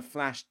 as in the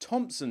Flash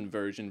Thompson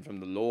version from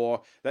the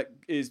lore, that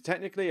is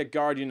technically a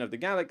Guardian of the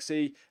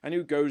Galaxy, and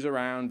who goes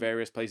around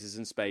various places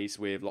in space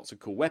with lots of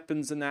cool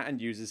weapons and that,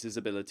 and uses his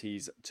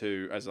abilities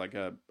I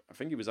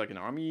think he was like an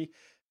army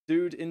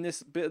dude in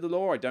this bit of the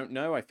lore, I don't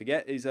know, I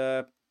forget. He's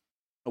a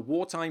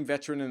wartime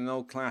veteran and an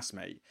old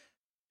classmate.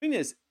 Thing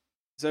is,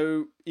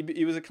 so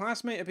he was a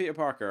classmate of Peter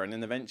Parker, and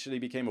then eventually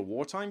became a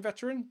wartime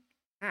veteran?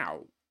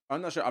 How?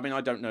 I'm not sure. I mean,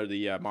 I don't know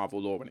the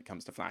Marvel lore when it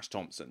comes to Flash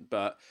Thompson,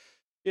 but,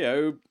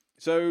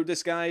 so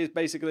this guy is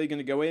basically going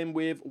to go in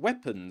with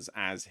weapons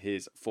as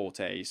his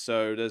forte.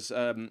 So there's,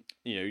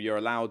 you're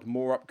allowed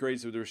more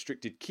upgrades with a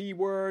restricted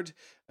keyword.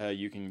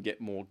 You can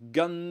get more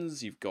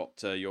guns. You've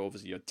got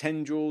your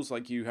tendrils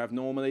like you have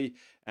normally,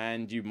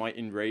 and you might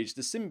enrage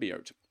the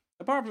symbiote.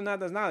 Apart from that,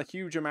 there's not a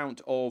huge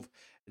amount of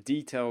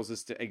details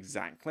as to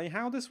exactly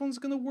how this one's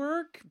going to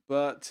work,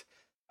 but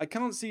I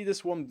can't see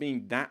this one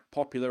being that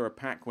popular a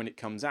pack when it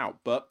comes out.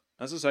 But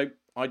as I say,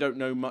 I don't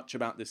know much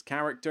about this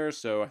character,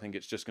 so I think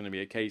it's just going to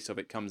be a case of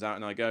it comes out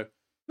and I go,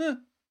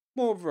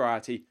 more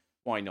variety,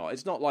 why not?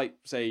 It's not like,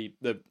 say,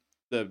 the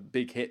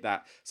big hit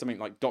that something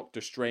like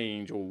Doctor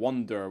Strange or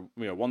WandaVision,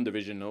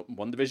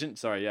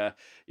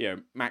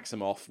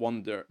 Maximoff,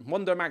 Wonder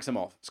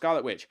Maximoff,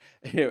 Scarlet Witch,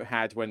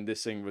 had when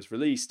this thing was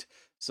released.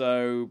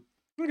 So,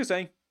 like I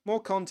say, more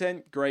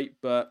content,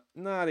 great, but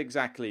not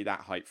exactly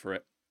that hype for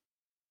it.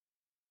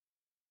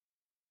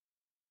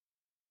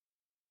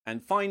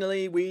 And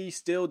finally, we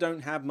still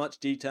don't have much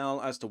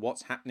detail as to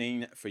what's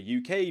happening for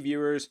UK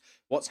viewers,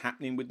 what's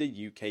happening with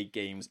the UK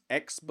Games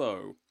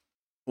Expo.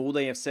 All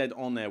they have said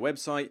on their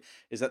website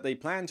is that they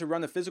plan to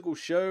run a physical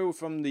show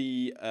from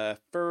the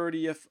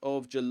 30th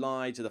of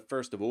July to the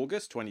 1st of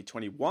August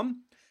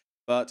 2021.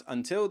 But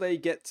until they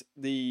get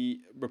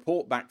the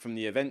report back from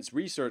the events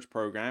research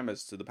program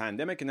as to the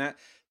pandemic and that,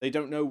 they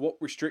don't know what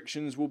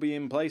restrictions will be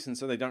in place, and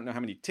so they don't know how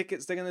many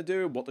tickets they're going to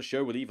do, what the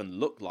show will even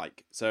look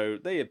like. So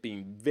they have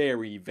been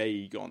very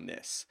vague on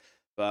this.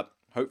 But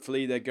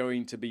hopefully they're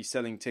going to be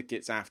selling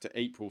tickets after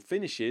April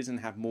finishes and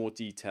have more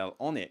detail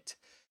on it.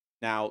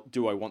 Now,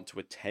 do I want to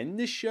attend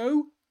this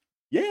show?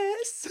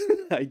 Yes,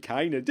 I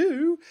kind of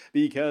do,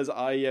 because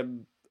I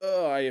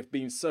have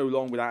been so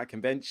long without a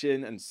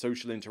convention and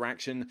social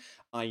interaction.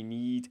 I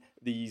need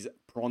these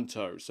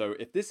pronto. So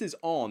if this is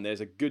on,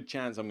 there's a good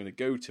chance I'm going to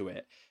go to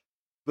it.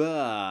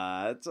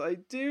 But I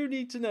do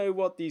need to know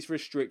what these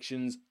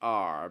restrictions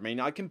are. I mean,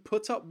 I can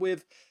put up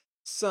with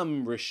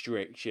some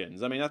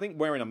restrictions. I mean, I think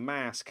wearing a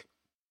mask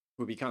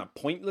would be kind of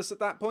pointless at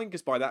that point,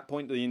 because by that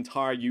point, the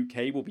entire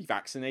UK will be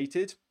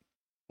vaccinated.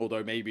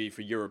 Although maybe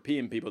for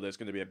European people, there's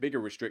going to be a bigger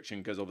restriction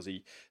because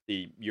obviously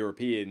the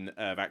European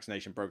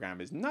vaccination program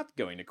is not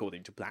going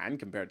according to plan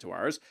compared to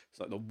ours.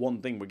 So the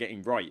one thing we're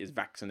getting right is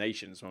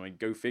vaccinations. So I mean,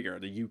 go figure,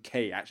 the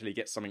UK actually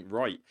gets something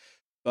right.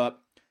 But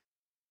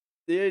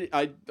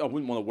I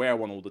wouldn't want to wear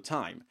one all the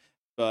time.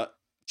 But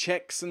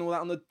checks and all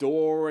that on the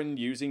door and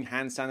using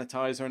hand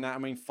sanitizer and that, I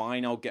mean,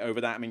 fine, I'll get over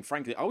that. I mean,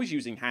 frankly, I was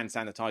using hand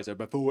sanitizer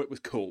before it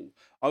was cool.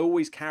 I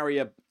always carry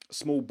a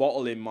small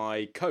bottle in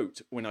my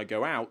coat when I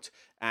go out,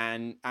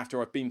 and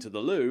after I've been to the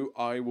loo,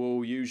 I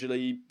will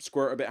usually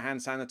squirt a bit of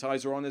hand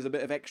sanitizer on as a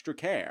bit of extra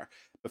care.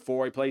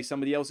 Before I play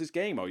somebody else's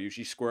game, I'll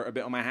usually squirt a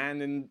bit on my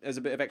hand and as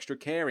a bit of extra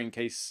care in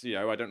case,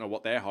 I don't know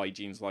what their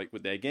hygiene's like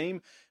with their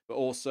game, but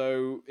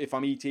also if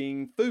I'm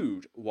eating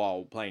food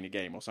while playing a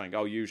game or something,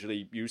 I'll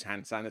usually use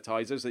hand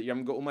sanitizers that you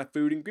haven't got all my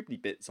food and gribbly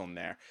bits on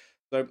there.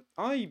 So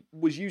I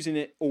was using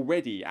it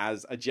already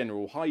as a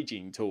general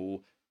hygiene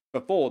tool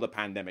before the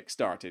pandemic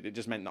started. It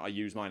just meant that I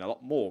used mine a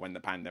lot more when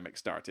the pandemic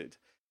started.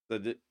 So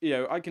that,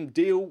 I can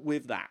deal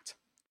with that.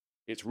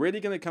 It's really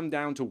going to come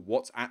down to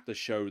what's at the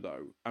show,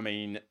 though. I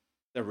mean,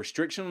 the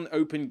restriction on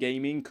open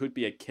gaming could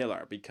be a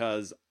killer,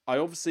 because I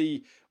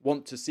obviously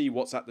want to see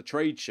what's at the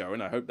trade show,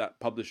 and I hope that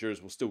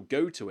publishers will still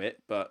go to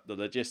it, but the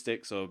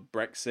logistics of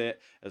Brexit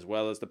as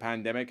well as the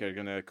pandemic are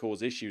going to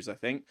cause issues, I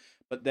think.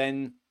 But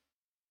then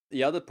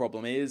the other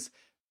problem is,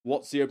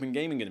 what's the open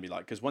gaming going to be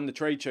like? Because when the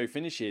trade show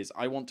finishes,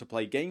 I want to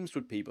play games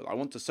with people. I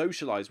want to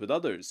socialize with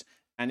others.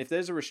 And if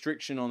there's a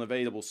restriction on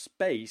available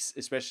space,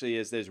 especially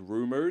as there's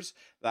rumors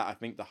that I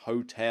think the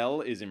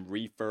hotel is in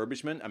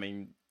refurbishment. I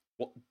mean,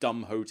 what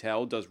dumb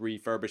hotel does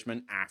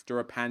refurbishment after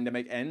a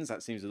pandemic ends?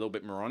 That seems a little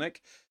bit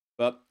moronic.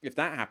 But if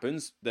that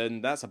happens,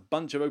 then that's a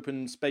bunch of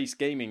open space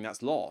gaming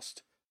that's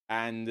lost.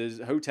 And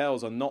the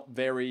hotels are not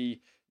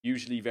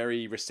usually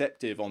very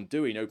receptive on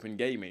doing open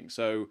gaming.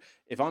 So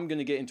if I'm going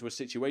to get into a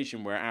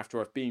situation where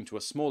after I've been to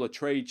a smaller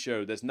trade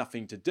show, there's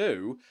nothing to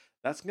do,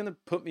 that's going to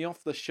put me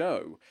off the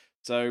show.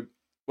 So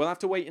we'll have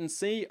to wait and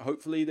see.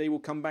 Hopefully they will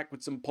come back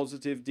with some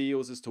positive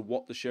deals as to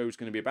what the show is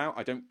going to be about.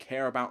 I don't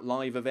care about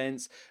live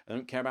events. I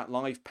don't care about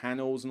live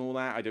panels and all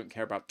that. I don't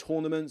care about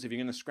tournaments. If you're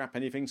going to scrap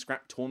anything,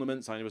 scrap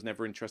tournaments. I was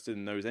never interested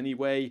in those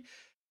anyway,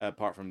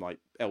 apart from like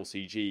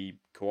LCG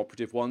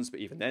cooperative ones.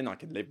 But even then I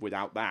can live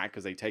without that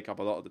because they take up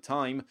a lot of the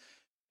time.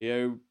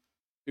 Who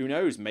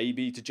knows?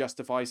 Maybe to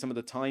justify some of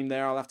the time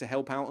there, I'll have to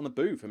help out on the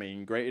booth. I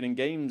mean, Greater Than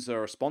Games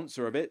are a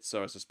sponsor of it,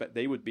 so I suspect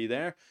they would be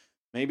there.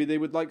 Maybe they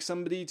would like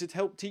somebody to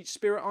help teach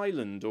Spirit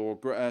Island or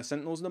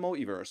Sentinels in the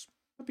Multiverse.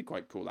 That'd be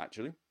quite cool,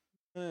 actually.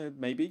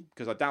 Maybe,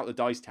 because I doubt the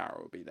Dice Tower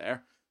will be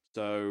there.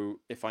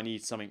 So if I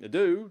need something to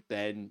do,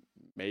 then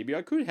maybe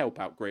I could help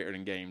out Greater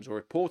Than Games. Or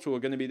if Portal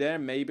are going to be there,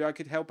 maybe I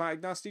could help out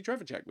Ignacy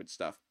Trevacek with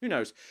stuff. Who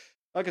knows?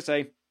 Like I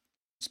say,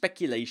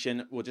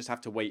 speculation, we'll just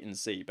have to wait and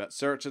see. But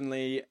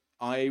certainly,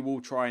 I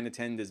will try and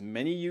attend as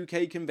many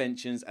UK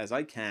conventions as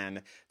I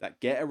can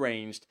that get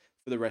arranged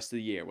for the rest of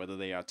the year, whether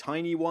they are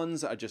tiny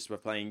ones that are just for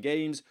playing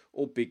games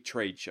or big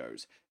trade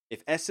shows.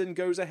 If Essen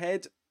goes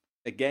ahead,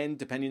 again,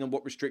 depending on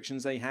what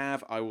restrictions they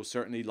have, I will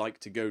certainly like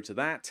to go to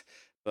that,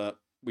 but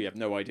we have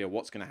no idea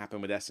what's going to happen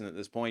with Essen at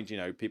this point. You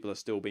know, people are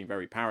still being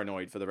very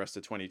paranoid for the rest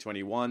of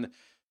 2021.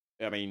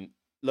 I mean,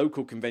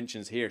 local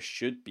conventions here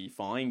should be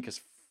fine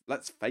because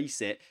let's face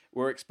it,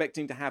 we're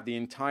expecting to have the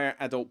entire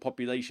adult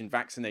population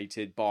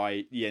vaccinated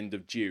by the end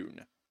of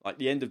June. Like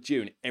the end of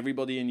June,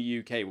 everybody in the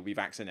UK will be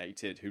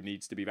vaccinated who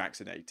needs to be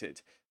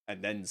vaccinated,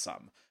 and then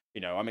some. You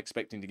know, I'm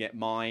expecting to get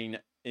mine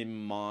in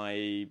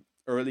my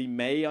early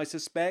May, I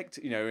suspect,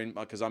 you know,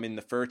 because I'm in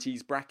the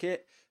 30s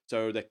bracket.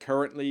 So they're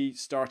currently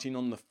starting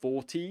on the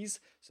 40s.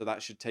 So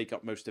that should take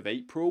up most of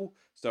April.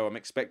 So I'm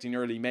expecting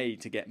early May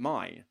to get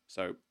mine.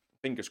 So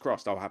fingers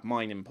crossed I'll have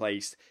mine in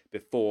place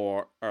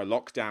before our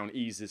lockdown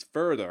eases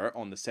further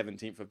on the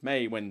 17th of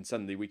May, when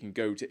suddenly we can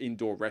go to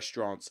indoor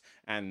restaurants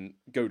and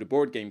go to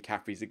board game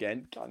cafes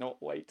again.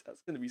 Cannot wait.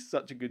 That's going to be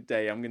such a good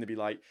day. I'm going to be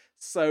like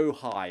so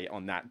high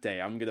on that day.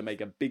 I'm going to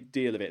make a big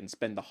deal of it and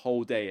spend the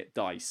whole day at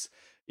DICE.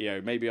 You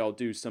know, maybe I'll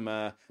do some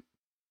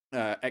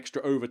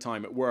extra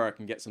overtime at work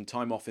and get some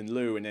time off in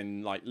lieu and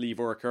then like leave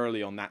work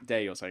early on that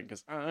day or something,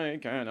 because I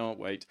cannot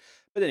wait.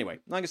 But anyway,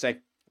 like I say,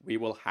 we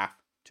will have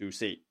to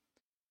see.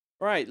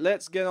 Right,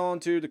 let's get on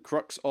to the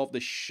crux of the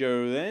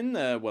show then.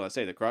 Well, I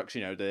say the crux,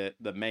 you know,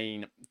 the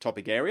main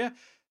topic area.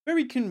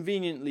 Very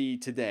conveniently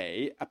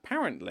today,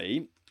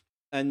 apparently,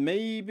 and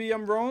maybe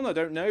I'm wrong, I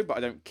don't know, but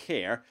I don't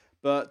care,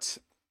 but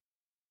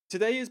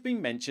today has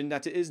been mentioned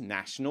that it is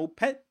National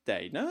Pet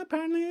Day. No,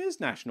 apparently it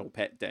is National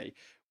Pet Day.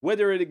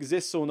 Whether it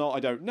exists or not, I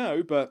don't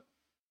know, but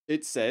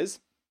it says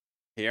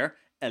here,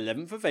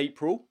 11th of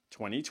April,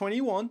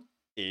 2021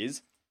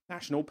 is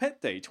National Pet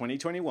Day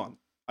 2021.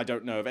 I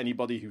don't know of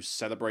anybody who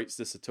celebrates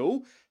this at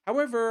all.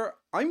 However,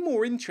 I'm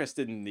more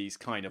interested in these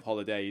kind of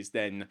holidays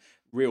than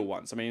real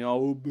ones. I mean,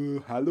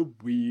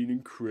 Halloween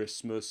and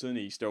Christmas and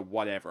Easter,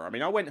 whatever. I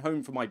mean, I went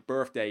home for my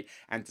birthday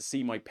and to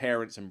see my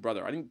parents and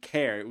brother. I didn't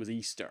care it was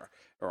Easter,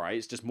 all right?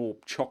 It's just more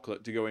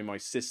chocolate to go in my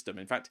system.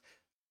 In fact,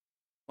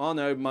 oh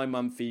no, my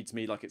mum feeds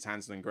me like it's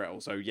Hansel and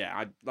Gretel. So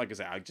yeah, like I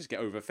say, I just get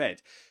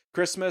overfed.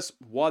 Christmas,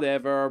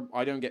 whatever.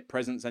 I don't get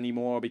presents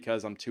anymore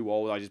because I'm too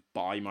old. I just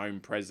buy my own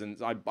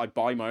presents. I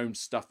buy my own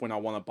stuff when I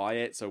want to buy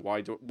it. So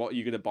what are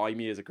you going to buy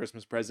me as a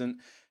Christmas present?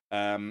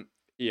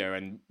 You know,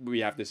 and we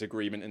have this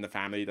agreement in the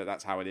family that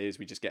that's how it is.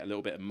 We just get a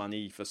little bit of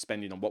money for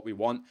spending on what we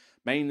want.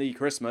 Mainly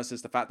Christmas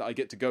is the fact that I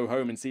get to go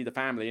home and see the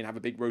family and have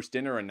a big roast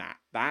dinner and that.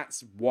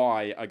 That's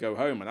why I go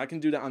home. And I can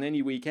do that on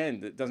any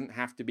weekend. It doesn't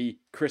have to be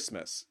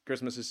Christmas.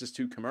 Christmas is just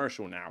too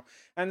commercial now.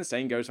 And the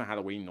same goes for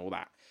Halloween and all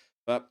that.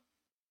 But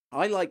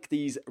I like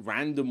these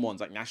random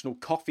ones like National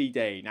Coffee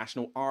Day,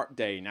 National Art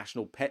Day,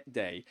 National Pet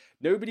Day.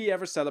 Nobody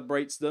ever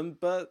celebrates them,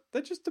 but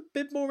they're just a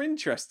bit more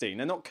interesting.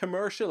 They're not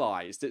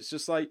commercialized. It's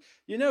just like,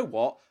 you know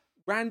what?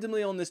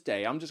 Randomly on this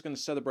day, I'm just going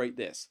to celebrate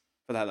this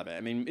for the hell of it.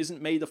 I mean,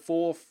 isn't May the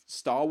 4th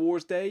Star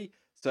Wars Day?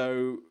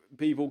 So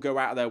people go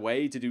out of their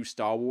way to do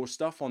Star Wars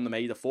stuff on the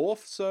May the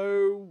 4th.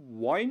 So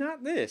why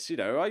not this? You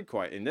know, I'm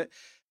quite in it.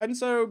 And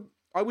so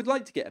I would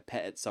like to get a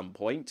pet at some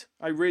point.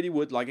 I really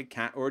would like a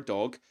cat or a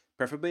dog.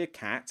 Preferably a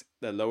cat.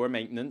 They're lower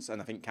maintenance,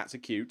 and I think cats are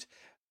cute.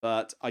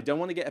 But I don't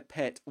want to get a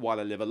pet while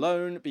I live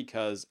alone,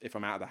 because if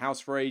I'm out of the house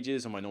for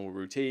ages on my normal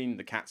routine,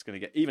 the cat's going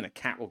to get, even a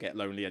cat will get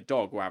lonely, a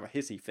dog will have a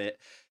hissy fit.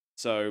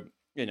 So,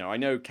 I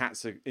know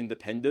cats are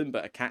independent,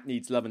 but a cat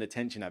needs love and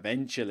attention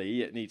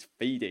eventually. It needs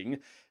feeding.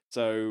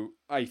 So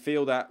I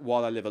feel that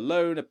while I live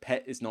alone, a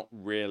pet is not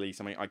really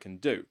something I can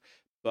do.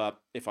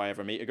 But if I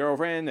ever meet a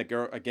girlfriend,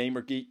 a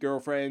gamer geek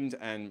girlfriend,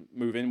 and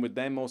move in with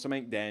them or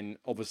something, then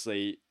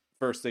obviously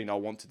first thing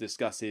I'll want to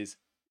discuss is,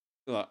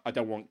 I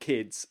don't want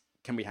kids.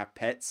 Can we have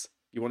pets?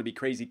 You want to be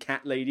crazy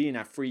cat lady and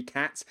have free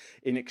cats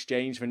in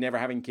exchange for never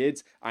having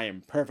kids? I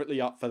am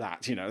perfectly up for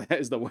that. That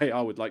is the way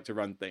I would like to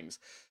run things.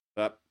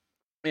 But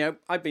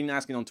I've been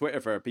asking on Twitter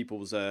for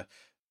people's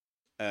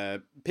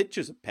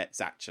pictures of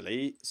pets,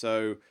 actually.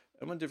 So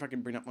I wonder if I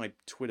can bring up my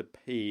Twitter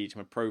page,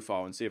 my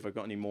profile, and see if I've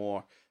got any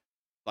more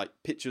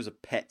pictures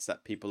of pets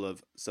that people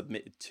have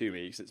submitted to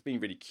me, because it's been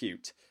really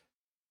cute.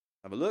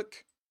 Have a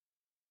look.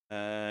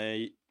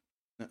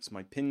 That's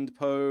my pinned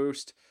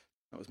post.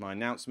 That was my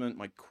announcement,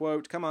 my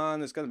quote. Come on,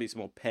 there's going to be some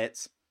more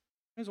pets.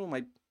 Where's all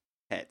my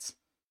pets?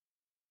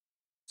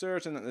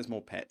 Certain that there's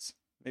more pets.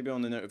 Maybe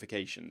on the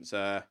notifications.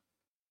 Here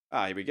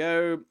we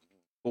go.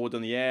 Board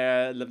on the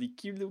air. Lovely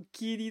cute little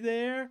kitty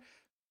there.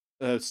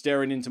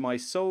 Staring into my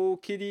soul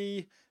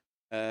kitty.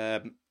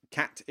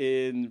 Cat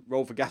in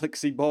Roll for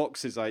Galaxy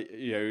box, is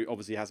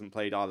obviously hasn't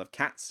played Isle of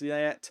Cats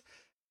yet.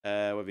 What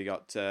have we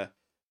got?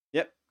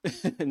 Yep,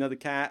 another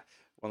cat.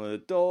 One of the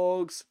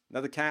dogs.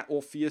 Another cat,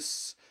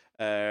 Orpheus.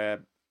 What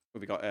have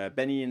we got?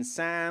 Benny and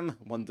Sam.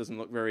 One doesn't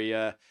look very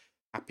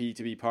happy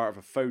to be part of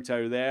a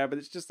photo there, but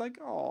it's just like,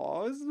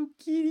 oh, this little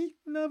kitty,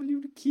 lovely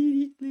little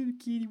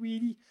kitty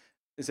weedy.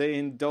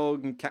 Saying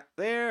dog and cat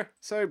there.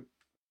 So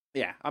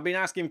yeah, I've been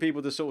asking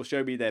people to sort of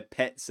show me their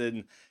pets,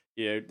 and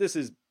this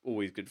is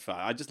always good fun.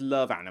 I just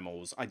love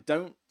animals.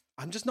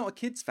 I'm just not a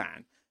kids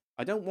fan.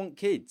 I don't want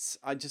kids.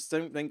 I just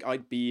don't think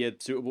I'd be a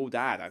suitable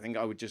dad. I think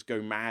I would just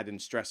go mad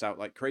and stress out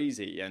like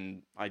crazy,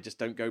 and I just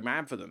don't go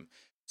mad for them.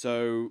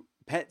 So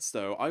pets,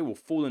 though, I will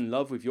fall in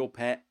love with your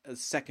pet the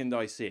second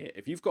I see it.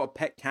 If you've got a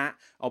pet cat,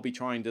 I'll be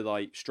trying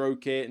to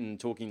stroke it and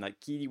talking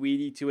kitty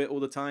weedy to it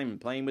all the time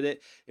and playing with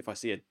it. If I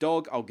see a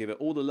dog, I'll give it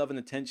all the love and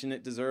attention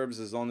it deserves,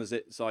 as long as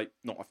it's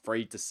not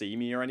afraid to see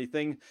me or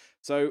anything.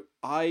 So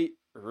I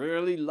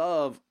really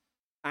love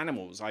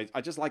animals.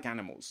 I just like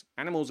animals.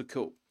 Animals are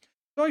cool.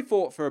 So I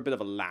thought, for a bit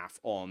of a laugh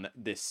on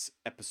this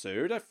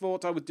episode, I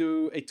thought I would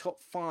do a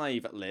top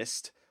 5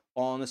 list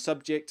on a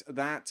subject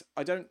that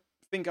I don't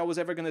think I was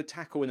ever going to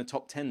tackle in a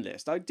top 10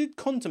 list. I did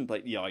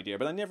contemplate the idea,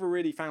 but I never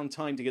really found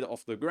time to get it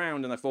off the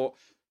ground, and I thought,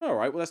 all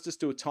right, well, let's just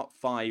do a top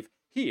 5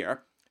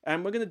 here,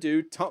 and we're going to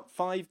do top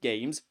 5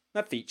 games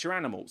that feature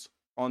animals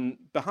on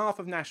behalf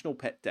of National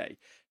Pet Day.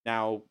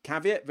 Now,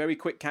 very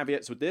quick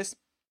caveats with this.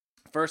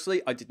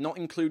 Firstly, I did not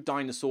include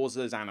dinosaurs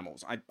as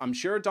animals. I'm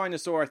sure a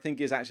dinosaur, I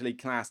think, is actually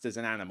classed as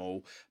an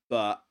animal,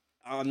 but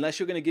unless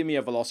you're going to give me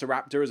a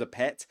velociraptor as a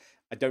pet,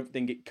 I don't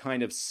think it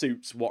kind of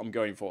suits what I'm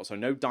going for. So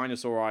no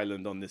Dinosaur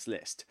Island on this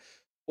list.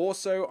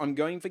 Also, I'm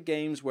going for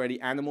games where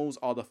the animals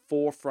are the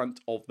forefront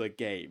of the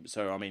game.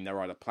 So,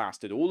 they're either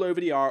plastered all over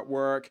the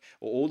artwork,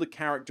 or all the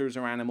characters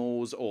are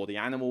animals, or the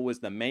animal is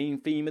the main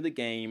theme of the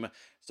game.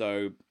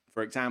 So,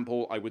 for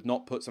example, I would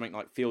not put something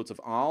like Fields of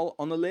Arle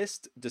on the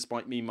list,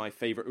 despite being my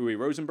favorite Uwe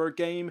Rosenberg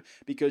game,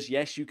 because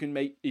yes, you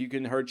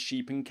can herd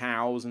sheep and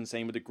cows, and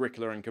same with the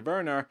Agricola and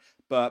Caverna,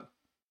 but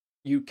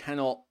you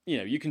cannot,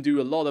 you can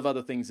do a lot of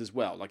other things as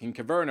well. Like in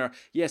Caverna,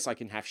 yes, I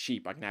can have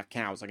sheep, I can have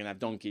cows, I can have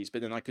donkeys,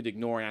 but then I could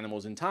ignore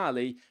animals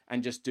entirely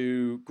and just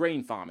do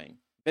grain farming,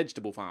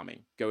 vegetable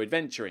farming, go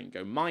adventuring,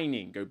 go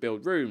mining, go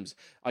build rooms.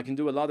 I can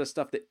do a lot of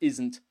stuff that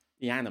isn't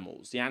the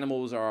animals. The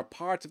animals are a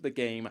part of the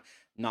game,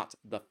 not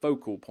the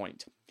focal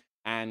point.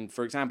 And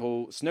for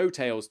example,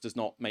 Snowtails does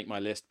not make my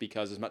list,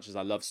 because as much as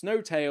I love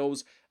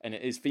Snowtails and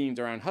it is themed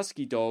around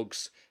husky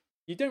dogs,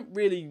 you don't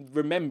really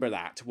remember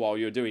that while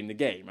you're doing the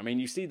game.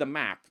 You see the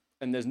map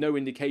and there's no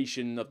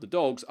indication of the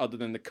dogs other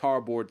than the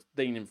cardboard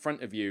thing in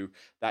front of you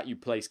that you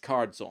place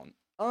cards on.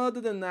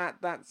 Other than that,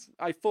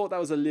 I thought that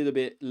was a little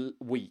bit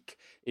weak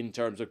in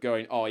terms of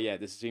going, oh yeah,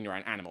 this is themed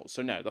around animals.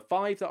 So no, the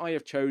 5 that I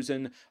have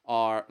chosen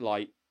are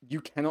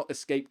you cannot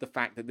escape the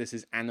fact that this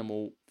is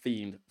animal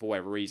themed for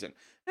whatever reason.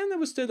 And there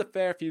was still a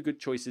fair few good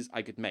choices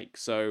I could make.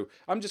 So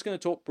I'm just going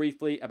to talk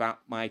briefly about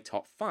my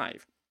top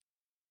 5.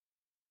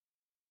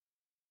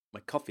 My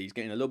coffee's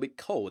getting a little bit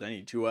cold. I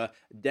need to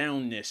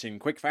down this in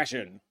quick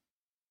fashion.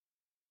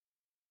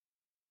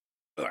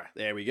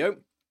 There we go.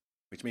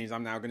 Which means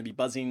I'm now going to be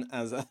buzzing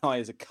as high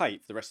as a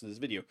kite for the rest of this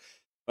video.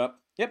 But,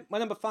 yep, my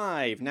number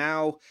 5.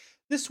 Now,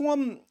 this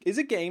one is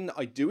a game that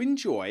I do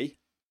enjoy,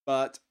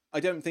 but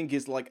I don't think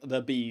is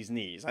the bee's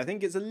knees. I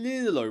think it's a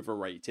little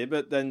overrated,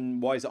 but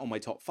then why is it on my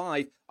top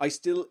 5? I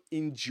still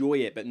enjoy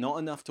it, but not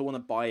enough to want to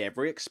buy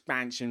every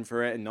expansion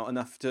for it, and not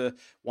enough to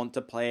want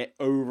to play it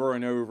over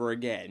and over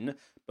again.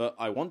 But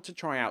I want to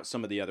try out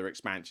some of the other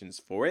expansions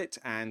for it,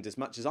 and as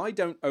much as I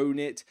don't own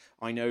it,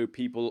 I know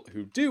people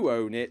who do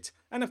own it,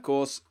 and of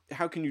course,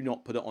 how can you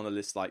not put it on a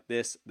list like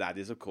this? That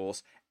is, of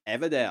course,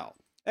 Everdell.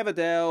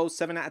 Everdell,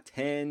 7 out of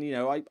 10. You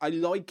know, I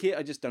like it,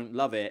 I just don't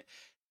love it.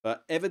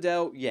 But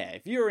Everdell, yeah,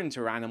 if you're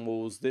into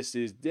animals, this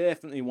is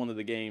definitely one of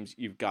the games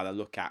you've got to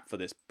look at for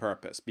this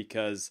purpose,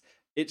 because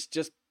it's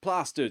just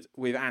plastered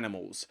with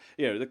animals.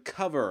 You know, the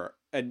cover,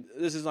 and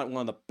this is like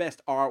one of the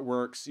best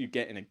artworks you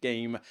get in a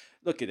game.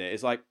 Look at it,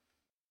 it's like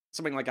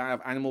something like I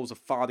have animals of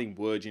farthing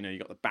wood. You know, you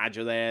got the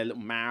badger there,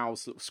 little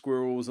mouse, little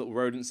squirrels, little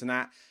rodents and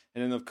that.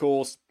 And then, of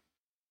course,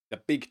 the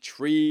big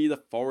tree, the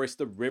forest,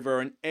 the river,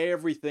 and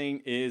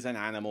everything is an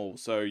animal.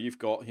 So you've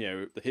got, you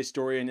know, the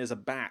historian is a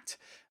bat,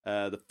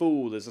 the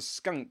fool is a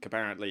skunk,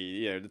 apparently,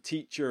 you know, the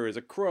teacher is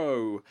a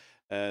crow,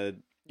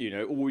 you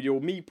know, all your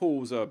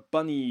meeples are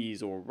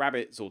bunnies or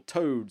rabbits or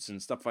toads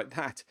and stuff like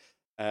that.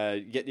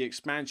 You get the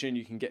expansion,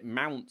 you can get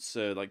mounts,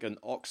 like an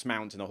ox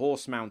mount and a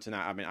horse mount, and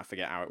I mean, I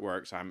forget how it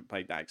works. I haven't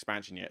played that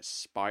expansion yet.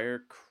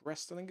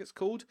 Spirecrest, I think it's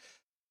called.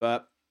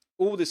 But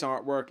all this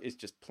artwork is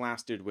just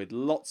plastered with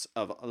lots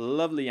of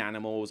lovely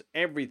animals.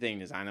 Everything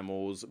is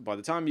animals. By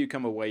the time you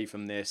come away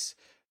from this,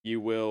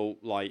 you will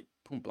like,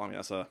 oh, blimey,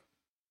 that's a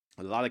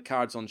lot of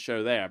cards on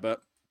show there.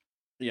 But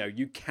you know,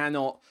 you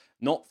cannot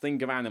not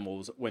think of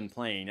animals when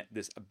playing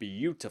this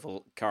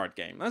beautiful card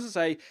game. As I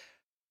say,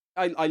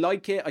 I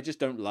like it, I just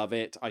don't love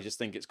it. I just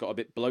think it's got a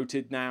bit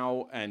bloated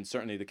now, and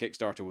certainly the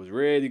Kickstarter was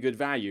really good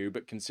value,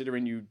 but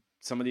considering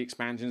some of the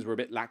expansions were a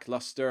bit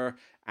lackluster,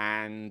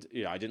 and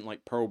you know, I didn't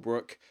like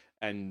Pearlbrook,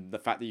 and the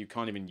fact that you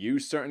can't even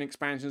use certain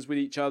expansions with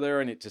each other,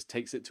 and it just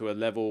takes it to a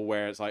level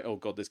where it's like, oh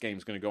god, this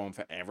game's going to go on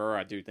forever.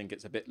 I do think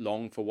it's a bit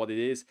long for what it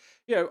is.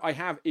 You know, I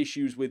have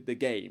issues with the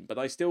game, but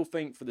I still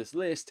think for this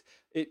list,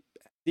 it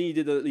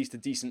needed at least a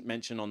decent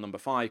mention on number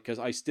 5, because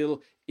I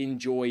still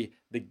enjoy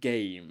the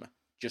game,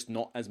 just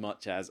not as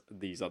much as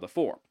these other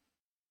 4.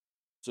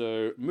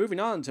 So moving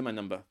on to my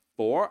number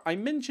 4, I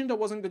mentioned I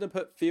wasn't going to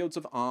put Fields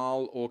of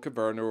Arle or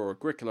Caverna or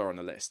Agricola on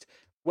the list.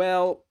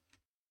 Well,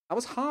 I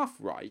was half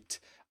right,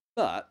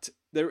 but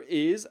there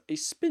is a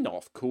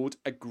spin-off called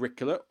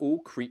Agricola All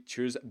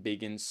Creatures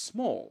Big and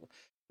Small.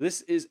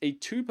 This is a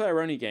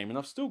 2-player only game, and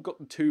I've still got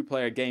the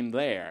 2-player game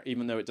there,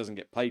 even though it doesn't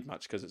get played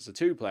much because it's a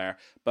 2-player,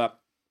 but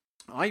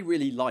I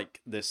really like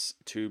this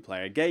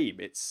 2-player game.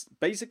 It's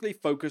basically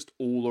focused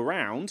all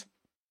around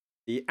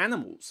the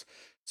animals.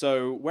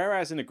 So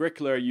whereas in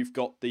Agricola you've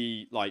got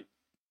the like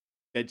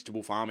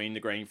vegetable farming, the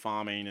grain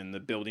farming, and the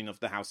building of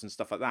the house and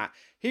stuff like that,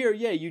 here,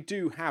 yeah, you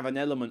do have an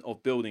element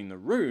of building the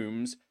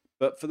rooms,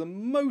 but for the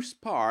most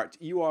part,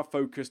 you are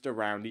focused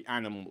around the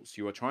animals.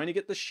 You are trying to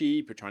get the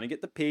sheep, you're trying to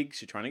get the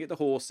pigs, you're trying to get the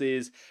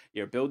horses,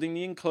 you're building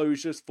the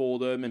enclosures for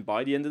them, and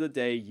by the end of the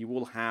day, you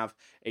will have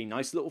a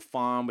nice little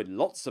farm with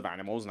lots of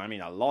animals, and I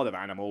mean a lot of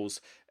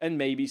animals, and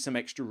maybe some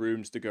extra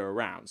rooms to go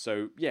around.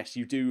 So yes,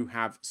 you do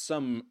have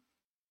some,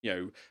 you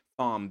know,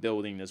 farm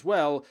building as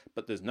well,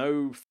 but there's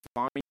no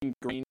farming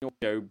grain or,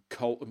 you know,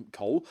 coal.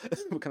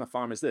 What kind of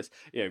farm is this?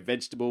 You know,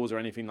 vegetables or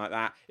anything like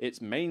that.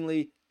 It's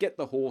mainly get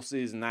the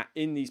horses and that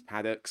in these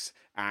paddocks,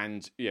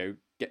 and you know,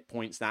 get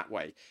points that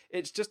way.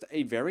 It's just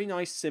a very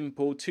nice,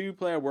 simple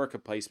 2-player worker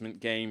placement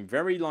game,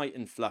 very light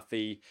and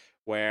fluffy.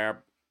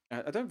 Where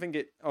I don't think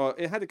it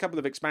had a couple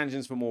of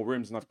expansions for more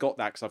rooms, and I've got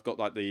that because I've got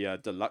like the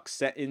deluxe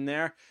set in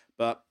there.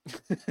 But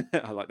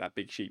I like that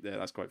big sheep there.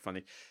 That's quite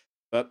funny.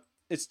 But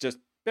it's just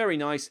very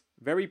nice,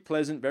 very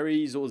pleasant,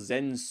 very sort of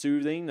zen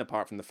soothing,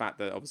 apart from the fact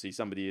that obviously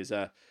somebody is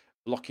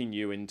blocking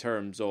you in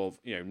terms of,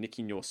 you know,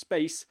 nicking your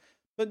space.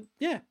 But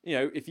yeah, you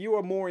know, if you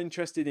are more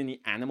interested in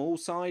the animal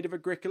side of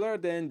Agricola,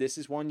 then this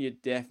is one you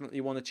definitely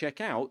want to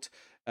check out.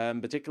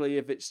 Particularly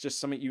if it's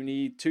just something you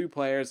need 2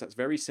 players, that's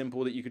very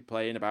simple, that you could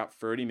play in about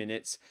 30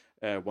 minutes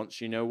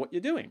once you know what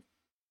you're doing.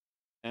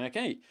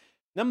 Okay.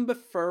 Number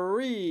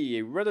 3,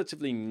 a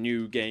relatively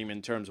new game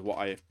in terms of what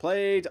I have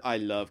played. I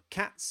love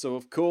cats, so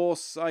of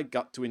course I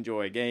got to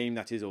enjoy a game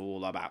that is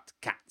all about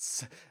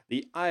cats.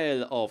 The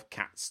Isle of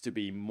Cats, to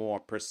be more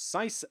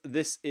precise.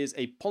 This is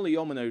a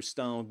polyomino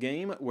style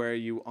game where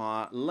you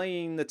are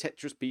laying the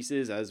Tetris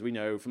pieces, as we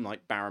know from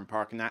like Baron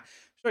Park and that.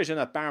 Strangely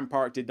enough, Baron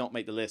Park did not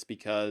make the list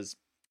because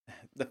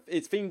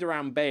it's themed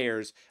around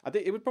bears. I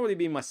think it would probably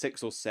be my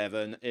 6 or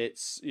 7.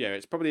 It's, you know,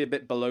 it's probably a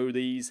bit below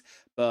these,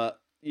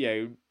 but you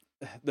know,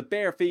 the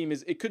bear theme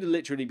it could have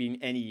literally been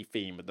any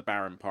theme with the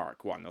Baron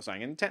Park one, I was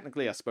saying, and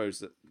technically I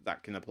suppose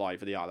that can apply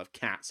for the Isle of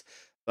Cats.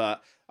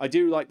 But I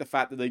do like the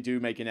fact that they do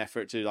make an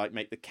effort to like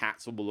make the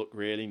cats all look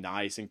really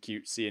nice and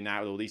cutesy and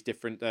out with all these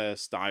different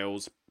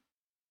styles.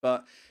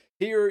 But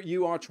here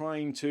you are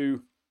trying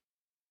to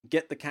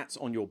get the cats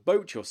on your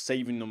boat. You're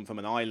saving them from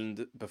an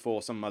island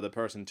before some other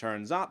person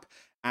turns up,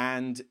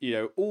 and you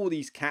know, all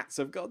these cats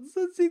have got,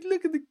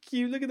 look at the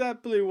cute, look at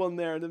that blue one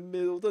there in the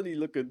middle, doesn't he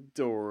look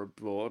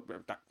adorable?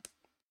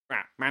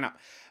 Man up.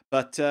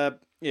 But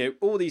you know,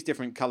 all these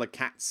different color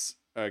cats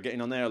are getting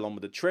on there, along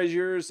with the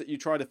treasures that you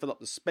try to fill up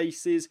the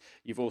spaces.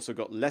 You've also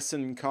got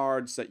lesson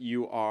cards that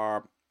you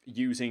are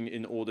using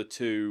in order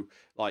to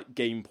like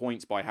gain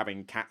points by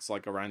having cats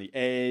like around the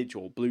edge,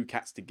 or blue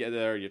cats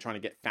together. You're trying to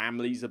get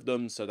families of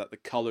them so that the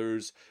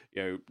colors,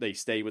 you know, they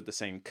stay with the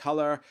same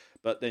color.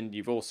 But then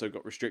you've also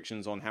got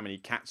restrictions on how many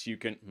cats you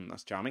can,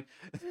 that's charming,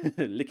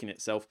 licking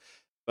itself,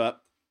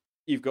 But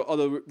you've got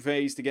other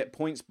ways to get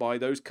points by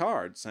those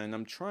cards, and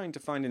I'm trying to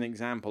find an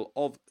example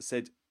of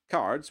said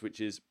cards, which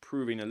is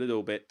proving a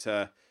little bit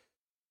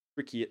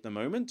tricky at the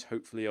moment.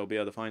 Hopefully I'll be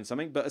able to find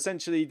something, but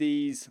essentially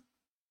these...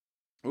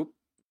 Oop,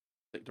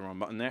 clicked the wrong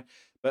button there.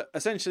 But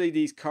essentially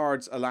these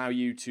cards allow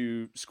you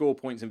to score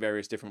points in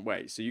various different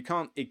ways, so you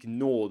can't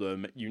ignore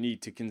them. You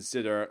need to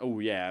consider, oh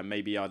yeah,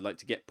 maybe I'd like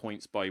to get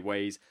points by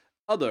ways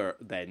other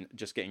than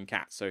just getting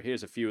cats. So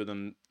here's a few of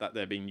them that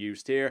they're being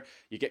used here.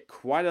 You get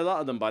quite a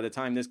lot of them by the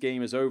time this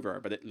game is over,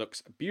 but it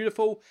looks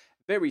beautiful.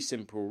 Very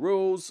simple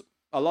rules.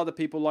 A lot of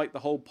people like the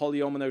whole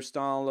polyomino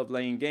style of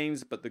laying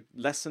games, but the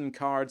lesson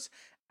cards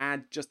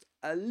add just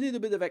a little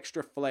bit of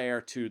extra flair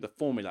to the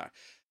formula.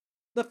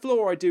 The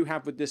flaw I do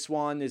have with this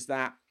one is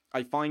that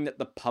I find that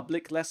the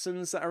public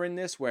lessons that are in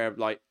this, where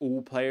like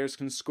all players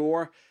can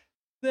score,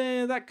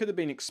 that could have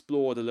been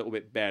explored a little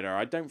bit better.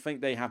 I don't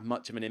think they have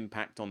much of an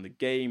impact on the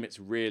game. It's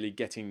really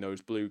getting those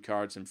blue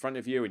cards in front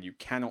of you, and you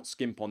cannot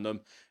skimp on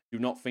them. Do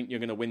not think you're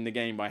going to win the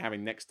game by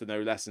having next to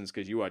no lessons,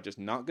 because you are just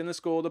not going to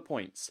score the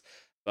points.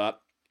 But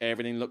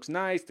everything looks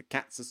nice. The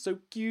cats are so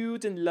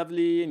cute and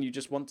lovely, and you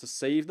just want to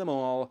save them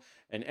all.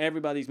 And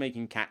everybody's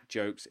making cat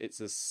jokes.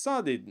 It's a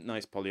solid,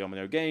 nice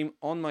polyomino game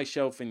on my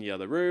shelf in the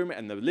other room,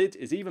 and the lid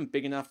is even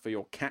big enough for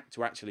your cat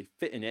to actually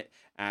fit in it,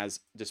 as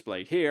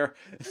displayed here,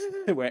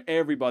 where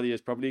everybody has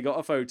probably got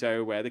a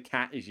photo where the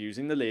cat is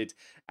using the lid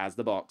as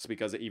the box,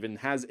 because it even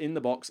has in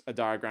the box a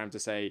diagram to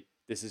say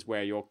this is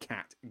where your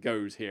cat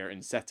goes here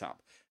in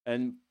setup.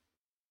 And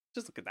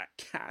just look at that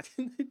cat.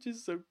 It's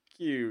just so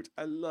cute.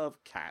 I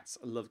love cats.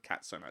 I love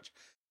cats so much.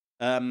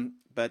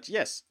 But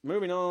yes,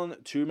 moving on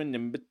to my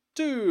number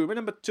two. My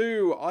number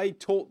two, I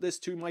taught this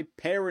to my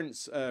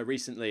parents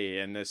recently,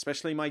 and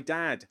especially my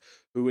dad,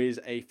 who is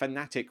a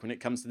fanatic when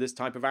it comes to this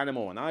type of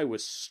animal. And I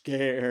was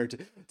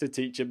scared to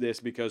teach him this,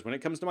 because when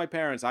it comes to my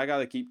parents, I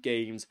gotta keep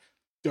games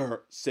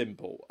dirt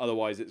simple.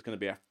 Otherwise, it's going to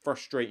be a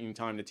frustrating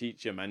time to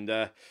teach him.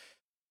 And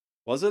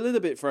was a little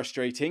bit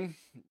frustrating.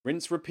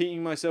 Rinse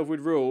repeating myself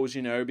with rules,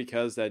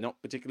 because they're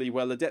not particularly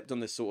well adept on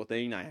this sort of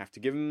thing. I have to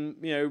give them,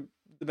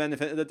 the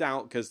benefit of the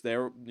doubt, because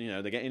they're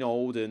getting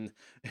old, and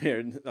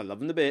I love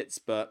them to bits,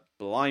 but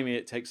blimey,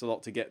 it takes a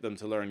lot to get them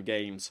to learn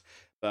games.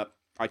 But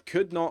I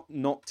could not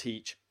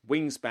we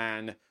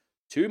Wingspan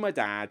to my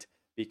dad,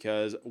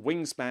 because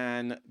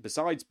Wingspan,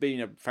 besides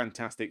being a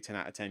fantastic 10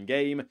 out of 10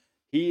 game,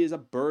 he is a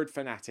bird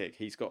fanatic.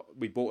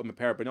 We bought him a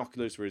pair of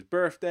binoculars for his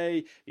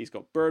birthday. He's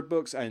got bird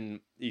books,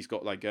 and he's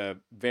got like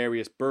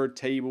various bird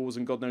tables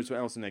and God knows what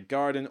else in their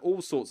garden.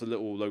 All sorts of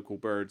little local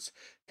birds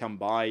come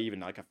by.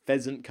 Even like a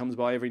pheasant comes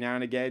by every now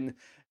and again,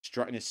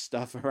 strutting his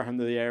stuff around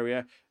the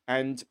area.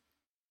 And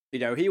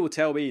he will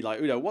tell me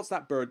like, what's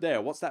that bird there?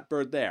 What's that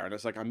bird there? And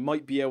it's like, I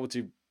might be able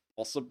to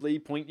possibly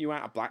point you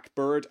at a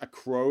blackbird, a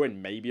crow,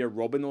 and maybe a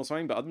robin or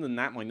something. But other than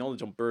that, my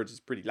knowledge on birds is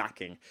pretty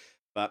lacking.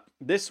 But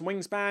this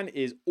Wingspan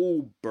is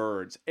all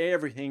birds.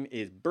 Everything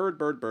is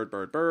bird.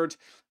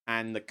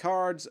 And the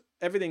cards,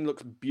 everything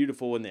looks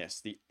beautiful in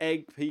this. The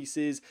egg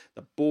pieces,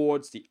 the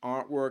boards, the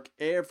artwork,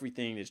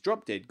 everything is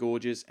drop dead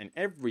gorgeous. And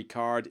every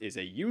card is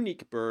a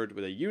unique bird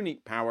with a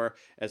unique power,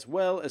 as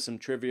well as some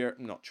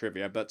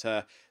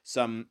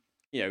some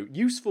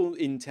useful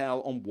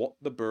intel on what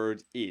the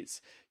bird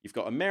is. You've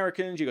got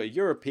Americans, you've got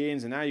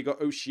Europeans, and now you've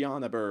got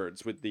Oceania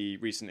birds with the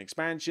recent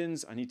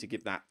expansions. I need to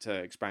give that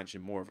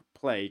expansion more of a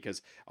play,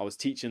 because I was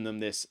teaching them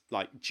this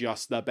like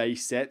just the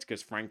base set,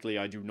 because frankly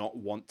I do not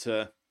want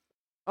to...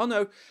 Oh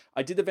no,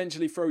 I did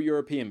eventually throw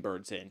European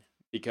birds in,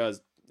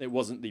 because it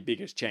wasn't the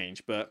biggest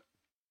change, but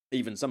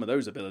even some of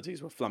those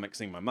abilities were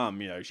flummoxing my mum.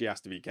 She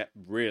has to be kept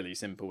really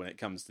simple when it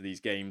comes to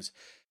these games.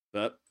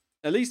 But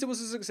at least it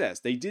was a success.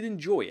 They did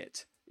enjoy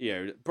it.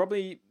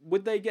 Probably,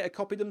 would they get a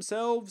copy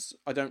themselves?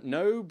 I don't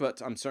know,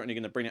 but I'm certainly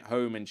going to bring it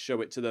home and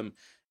show it to them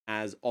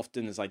as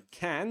often as I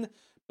can.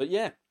 But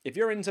yeah, if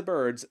you're into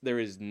birds, there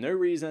is no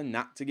reason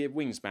not to give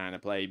Wingspan a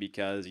play,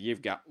 because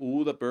you've got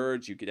all the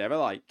birds you could ever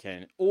like,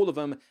 and all of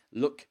them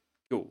look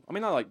cool. I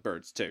mean, I like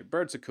birds too.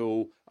 Birds are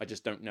cool. I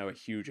just don't know a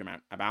huge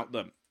amount about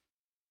them.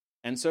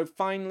 And so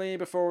finally,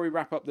 before we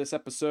wrap up this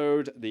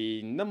episode,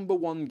 the number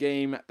one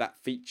game that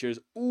features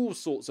all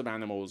sorts of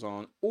animals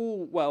on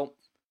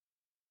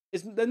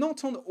they're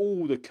not on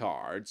all the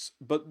cards,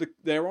 but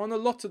they're on a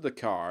lot of the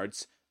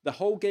cards. The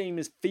whole game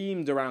is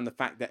themed around the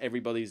fact that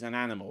everybody's an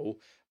animal,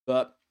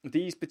 but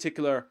these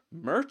particular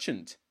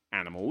merchant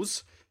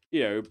animals,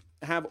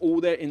 have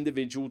all their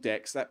individual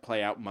decks that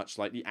play out much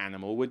like the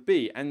animal would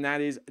be, and that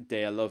is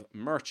Dale of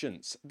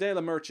Merchants. Dale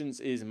of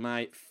Merchants is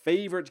my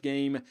favorite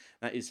game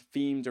that is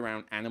themed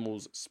around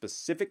animals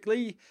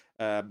specifically.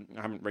 I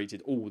haven't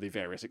rated all the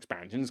various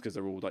expansions because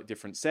they're all like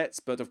different sets,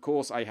 but of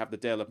course I have the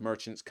Dale of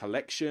Merchants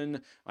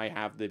collection. I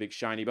have the big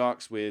shiny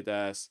box with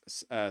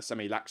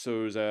Semi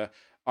Laxo's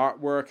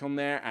artwork on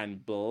there,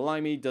 and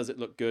blimey does it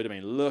look good. I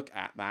mean, look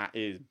at that.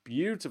 It is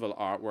beautiful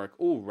artwork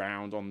all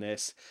round on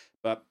this,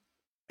 but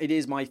it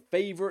is my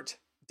favorite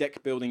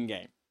deck building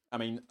game. I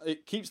mean,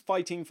 it keeps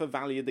fighting for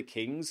Valley of the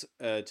Kings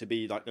to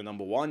be like the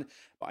number one,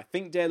 but I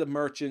think Dale of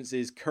Merchants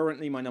is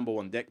currently my number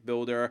one deck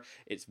builder.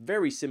 It's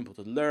very simple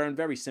to learn,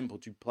 very simple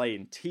to play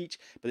and teach,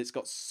 but it's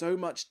got so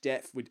much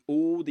depth with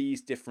all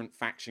these different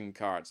faction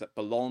cards that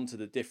belong to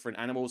the different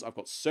animals. I've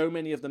got so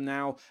many of them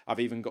now. I've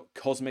even got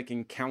Cosmic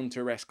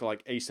Encounter-esque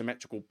like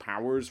asymmetrical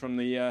powers from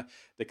the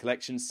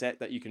collection set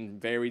that you can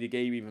vary the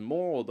game even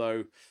more,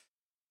 although...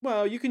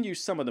 Well, you can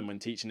use some of them when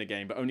teaching the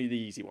game, but only the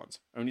easy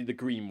ones. Only the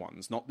green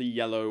ones, not the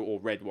yellow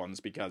or red ones,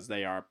 because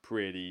they are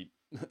pretty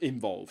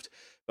involved.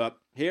 But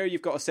here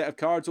you've got a set of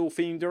cards all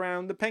themed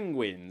around the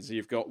penguins.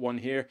 You've got one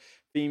here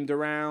themed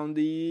around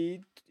the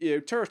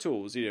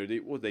turtles. What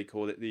do they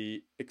call it?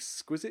 The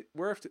exquisite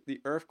the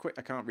earthquake.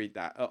 I can't read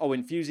that.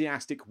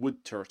 Enthusiastic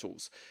wood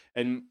turtles.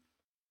 And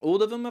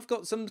all of them have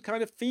got some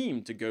kind of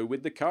theme to go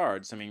with the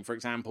cards. I mean, for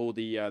example,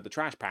 the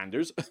trash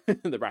pandas,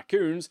 the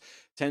raccoons,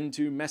 tend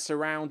to mess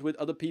around with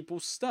other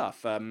people's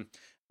stuff.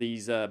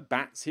 These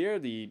bats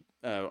here,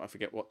 I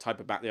forget what type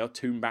of bat they are,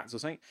 tomb bats or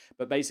something,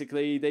 but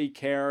basically they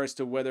care as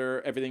to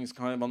whether everything's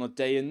kind of on a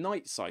day and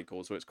night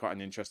cycle, so it's quite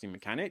an interesting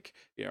mechanic.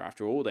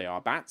 After all, they are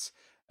bats.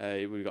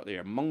 We've got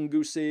the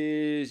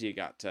mongooses, you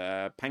got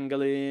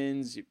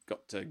pangolins, you've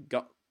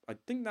got I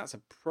think that's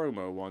a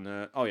promo one.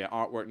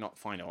 Artwork not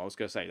final. I was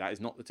going to say, that is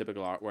not the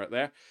typical artwork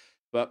there.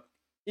 But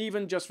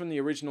even just from the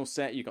original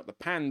set, you've got the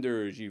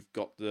pandas, you've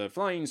got the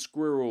flying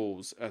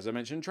squirrels, as I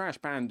mentioned, trash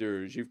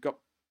pandas, you've got...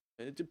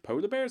 Did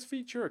polar bears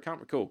feature? I can't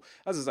recall.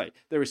 As I say,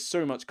 there is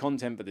so much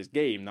content for this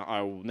game that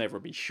I will never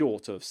be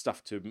short of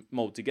stuff to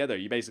mold together.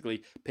 You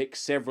basically pick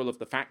several of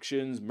the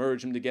factions,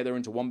 merge them together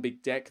into one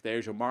big deck.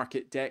 There's your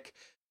market deck.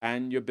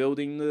 And you're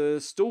building the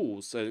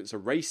stalls, so it's a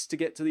race to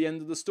get to the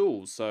end of the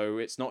stalls, so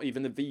it's not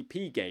even a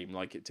VP game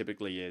like it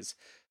typically is.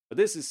 But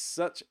this is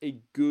such a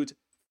good,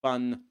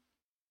 fun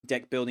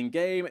deck building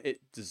game. It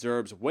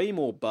deserves way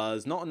more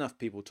buzz. Not enough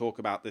people talk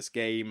about this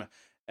game,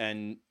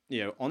 and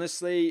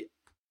honestly,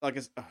 I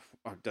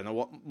don't know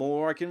what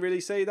more I can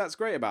really say that's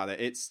great about it.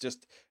 It's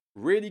just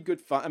really good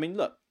fun. I mean,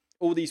 look,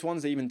 all these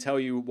ones, they even tell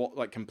you what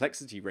like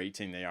complexity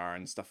rating they are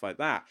and stuff like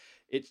that.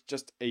 It's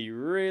just a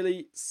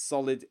really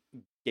solid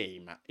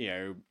game.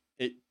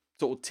 It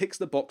sort of ticks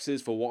the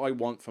boxes for what I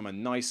want from a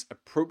nice,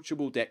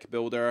 approachable deck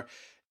builder.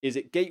 Is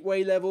it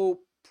gateway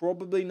level?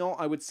 Probably not.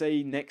 I would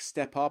say next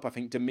step up. I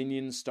think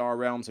Dominion, Star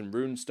Realms, and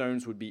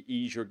Runestones would be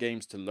easier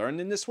games to learn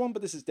in this one,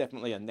 but this is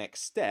definitely a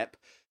next step.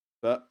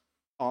 But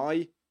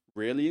I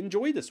really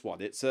enjoy this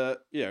one. It's a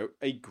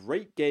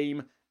great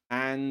game,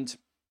 and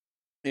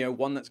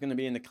one that's going to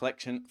be in the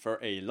collection for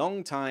a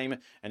long time.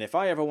 And if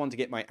I ever want to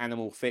get my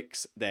animal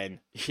fix, then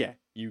yeah,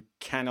 you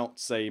cannot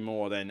say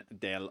more than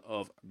Dale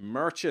of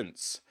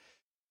Merchants.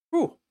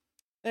 Whew,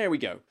 there we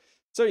go.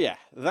 So yeah,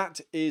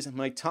 that is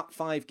my top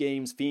 5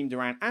 games themed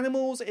around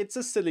animals. It's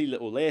a silly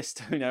little list.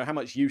 How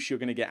much use you're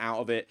going to get out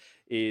of it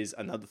is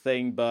another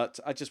thing,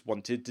 but I just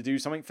wanted to do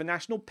something for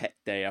National Pet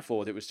Day. I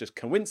thought it was just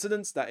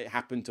coincidence that it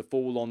happened to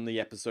fall on the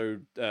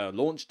episode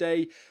launch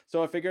day,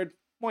 so I figured,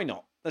 why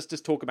not? Let's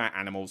just talk about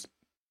animals.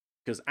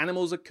 Because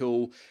animals are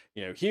cool.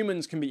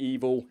 Humans can be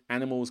evil,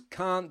 animals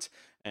can't,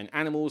 and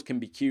animals can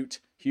be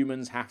cute.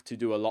 Humans have to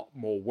do a lot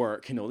more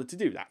work in order to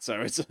do that. So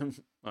it's okay,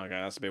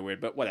 that's a bit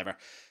weird, but whatever.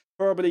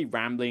 Probably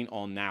rambling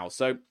on now.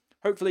 So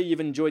hopefully you've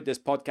enjoyed this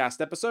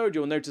podcast episode.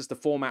 You'll notice the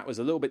format was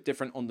a little bit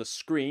different on the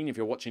screen if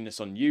you're watching this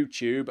on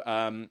YouTube.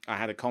 I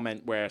had a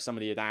comment where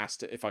somebody had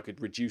asked if I could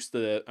reduce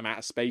the amount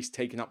of space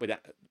taken up with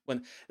that.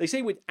 When they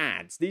say with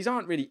ads, these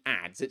aren't really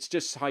ads. It's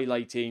just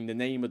highlighting the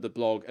name of the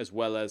blog as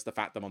well as the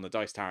fact that I'm on the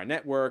Dice Tower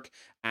Network,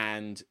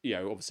 and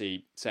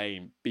obviously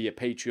saying be a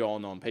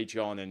Patreon on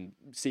Patreon and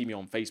see me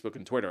on Facebook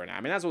and Twitter. And I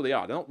mean, that's all they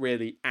are. They're not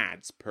really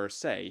ads per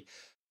se,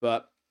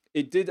 but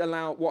it did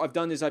allow... What I've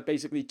done is I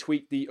basically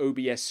tweaked the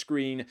OBS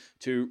screen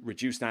to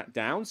reduce that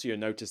down, so you'll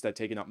notice they're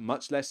taking up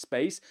much less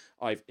space.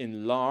 I've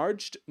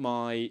enlarged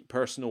my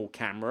personal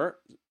camera,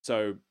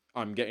 so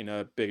I'm getting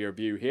a bigger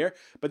view here.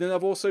 But then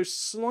I've also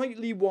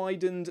slightly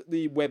widened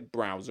the web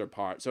browser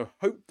part, so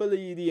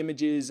hopefully the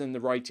images and the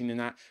writing and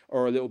that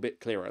are a little bit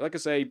clearer. Like I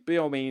say, by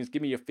all means,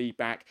 give me your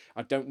feedback.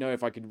 I don't know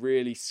if I could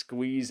really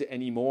squeeze it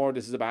anymore.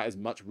 This is about as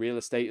much real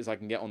estate as I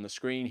can get on the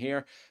screen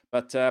here,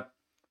 but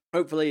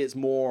hopefully it's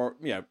more,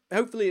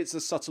 hopefully it's a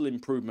subtle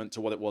improvement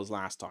to what it was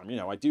last time.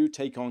 I do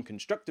take on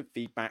constructive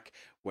feedback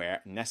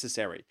where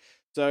necessary.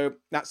 So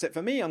that's it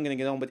for me. I'm going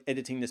to get on with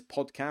editing this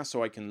podcast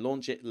so I can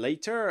launch it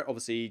later.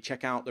 Obviously,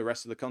 check out the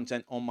rest of the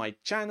content on my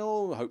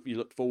channel. I hope you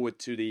look forward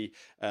to the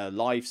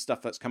live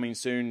stuff that's coming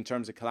soon in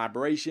terms of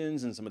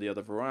collaborations and some of the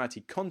other variety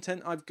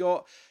content I've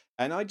got.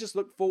 And I just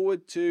look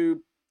forward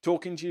to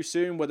talking to you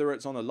soon, whether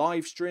it's on a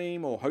live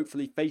stream or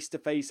hopefully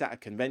face-to-face at a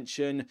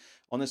convention.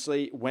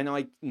 Honestly, when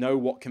I know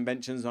what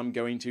conventions I'm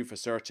going to for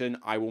certain,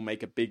 I will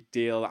make a big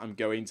deal that I'm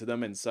going to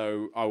them, and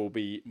so I will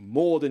be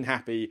more than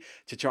happy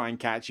to try and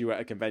catch you at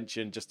a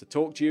convention just to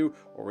talk to you,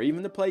 or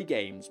even to play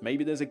games.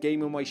 Maybe there's a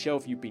game on my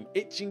shelf you've been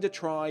itching to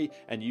try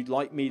and you'd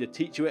like me to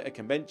teach you at a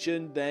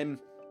convention, then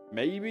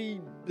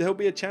maybe there'll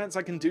be a chance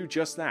I can do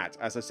just that.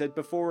 As I said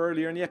before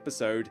earlier in the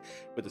episode,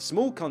 with a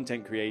small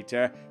content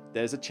creator,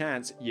 there's a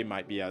chance you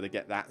might be able to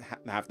get that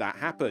have that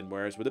happen,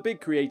 whereas with a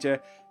big creator,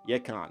 you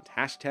can't.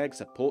 Hashtag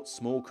support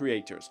small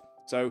creators.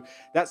 So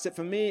that's it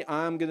for me.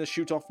 I'm going to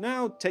shoot off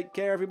now. Take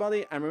care,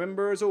 everybody, and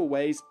remember, as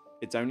always,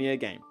 it's only a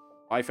game.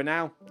 Bye for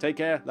now. Take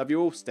care. Love you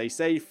all. Stay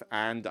safe,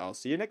 and I'll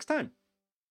see you next time.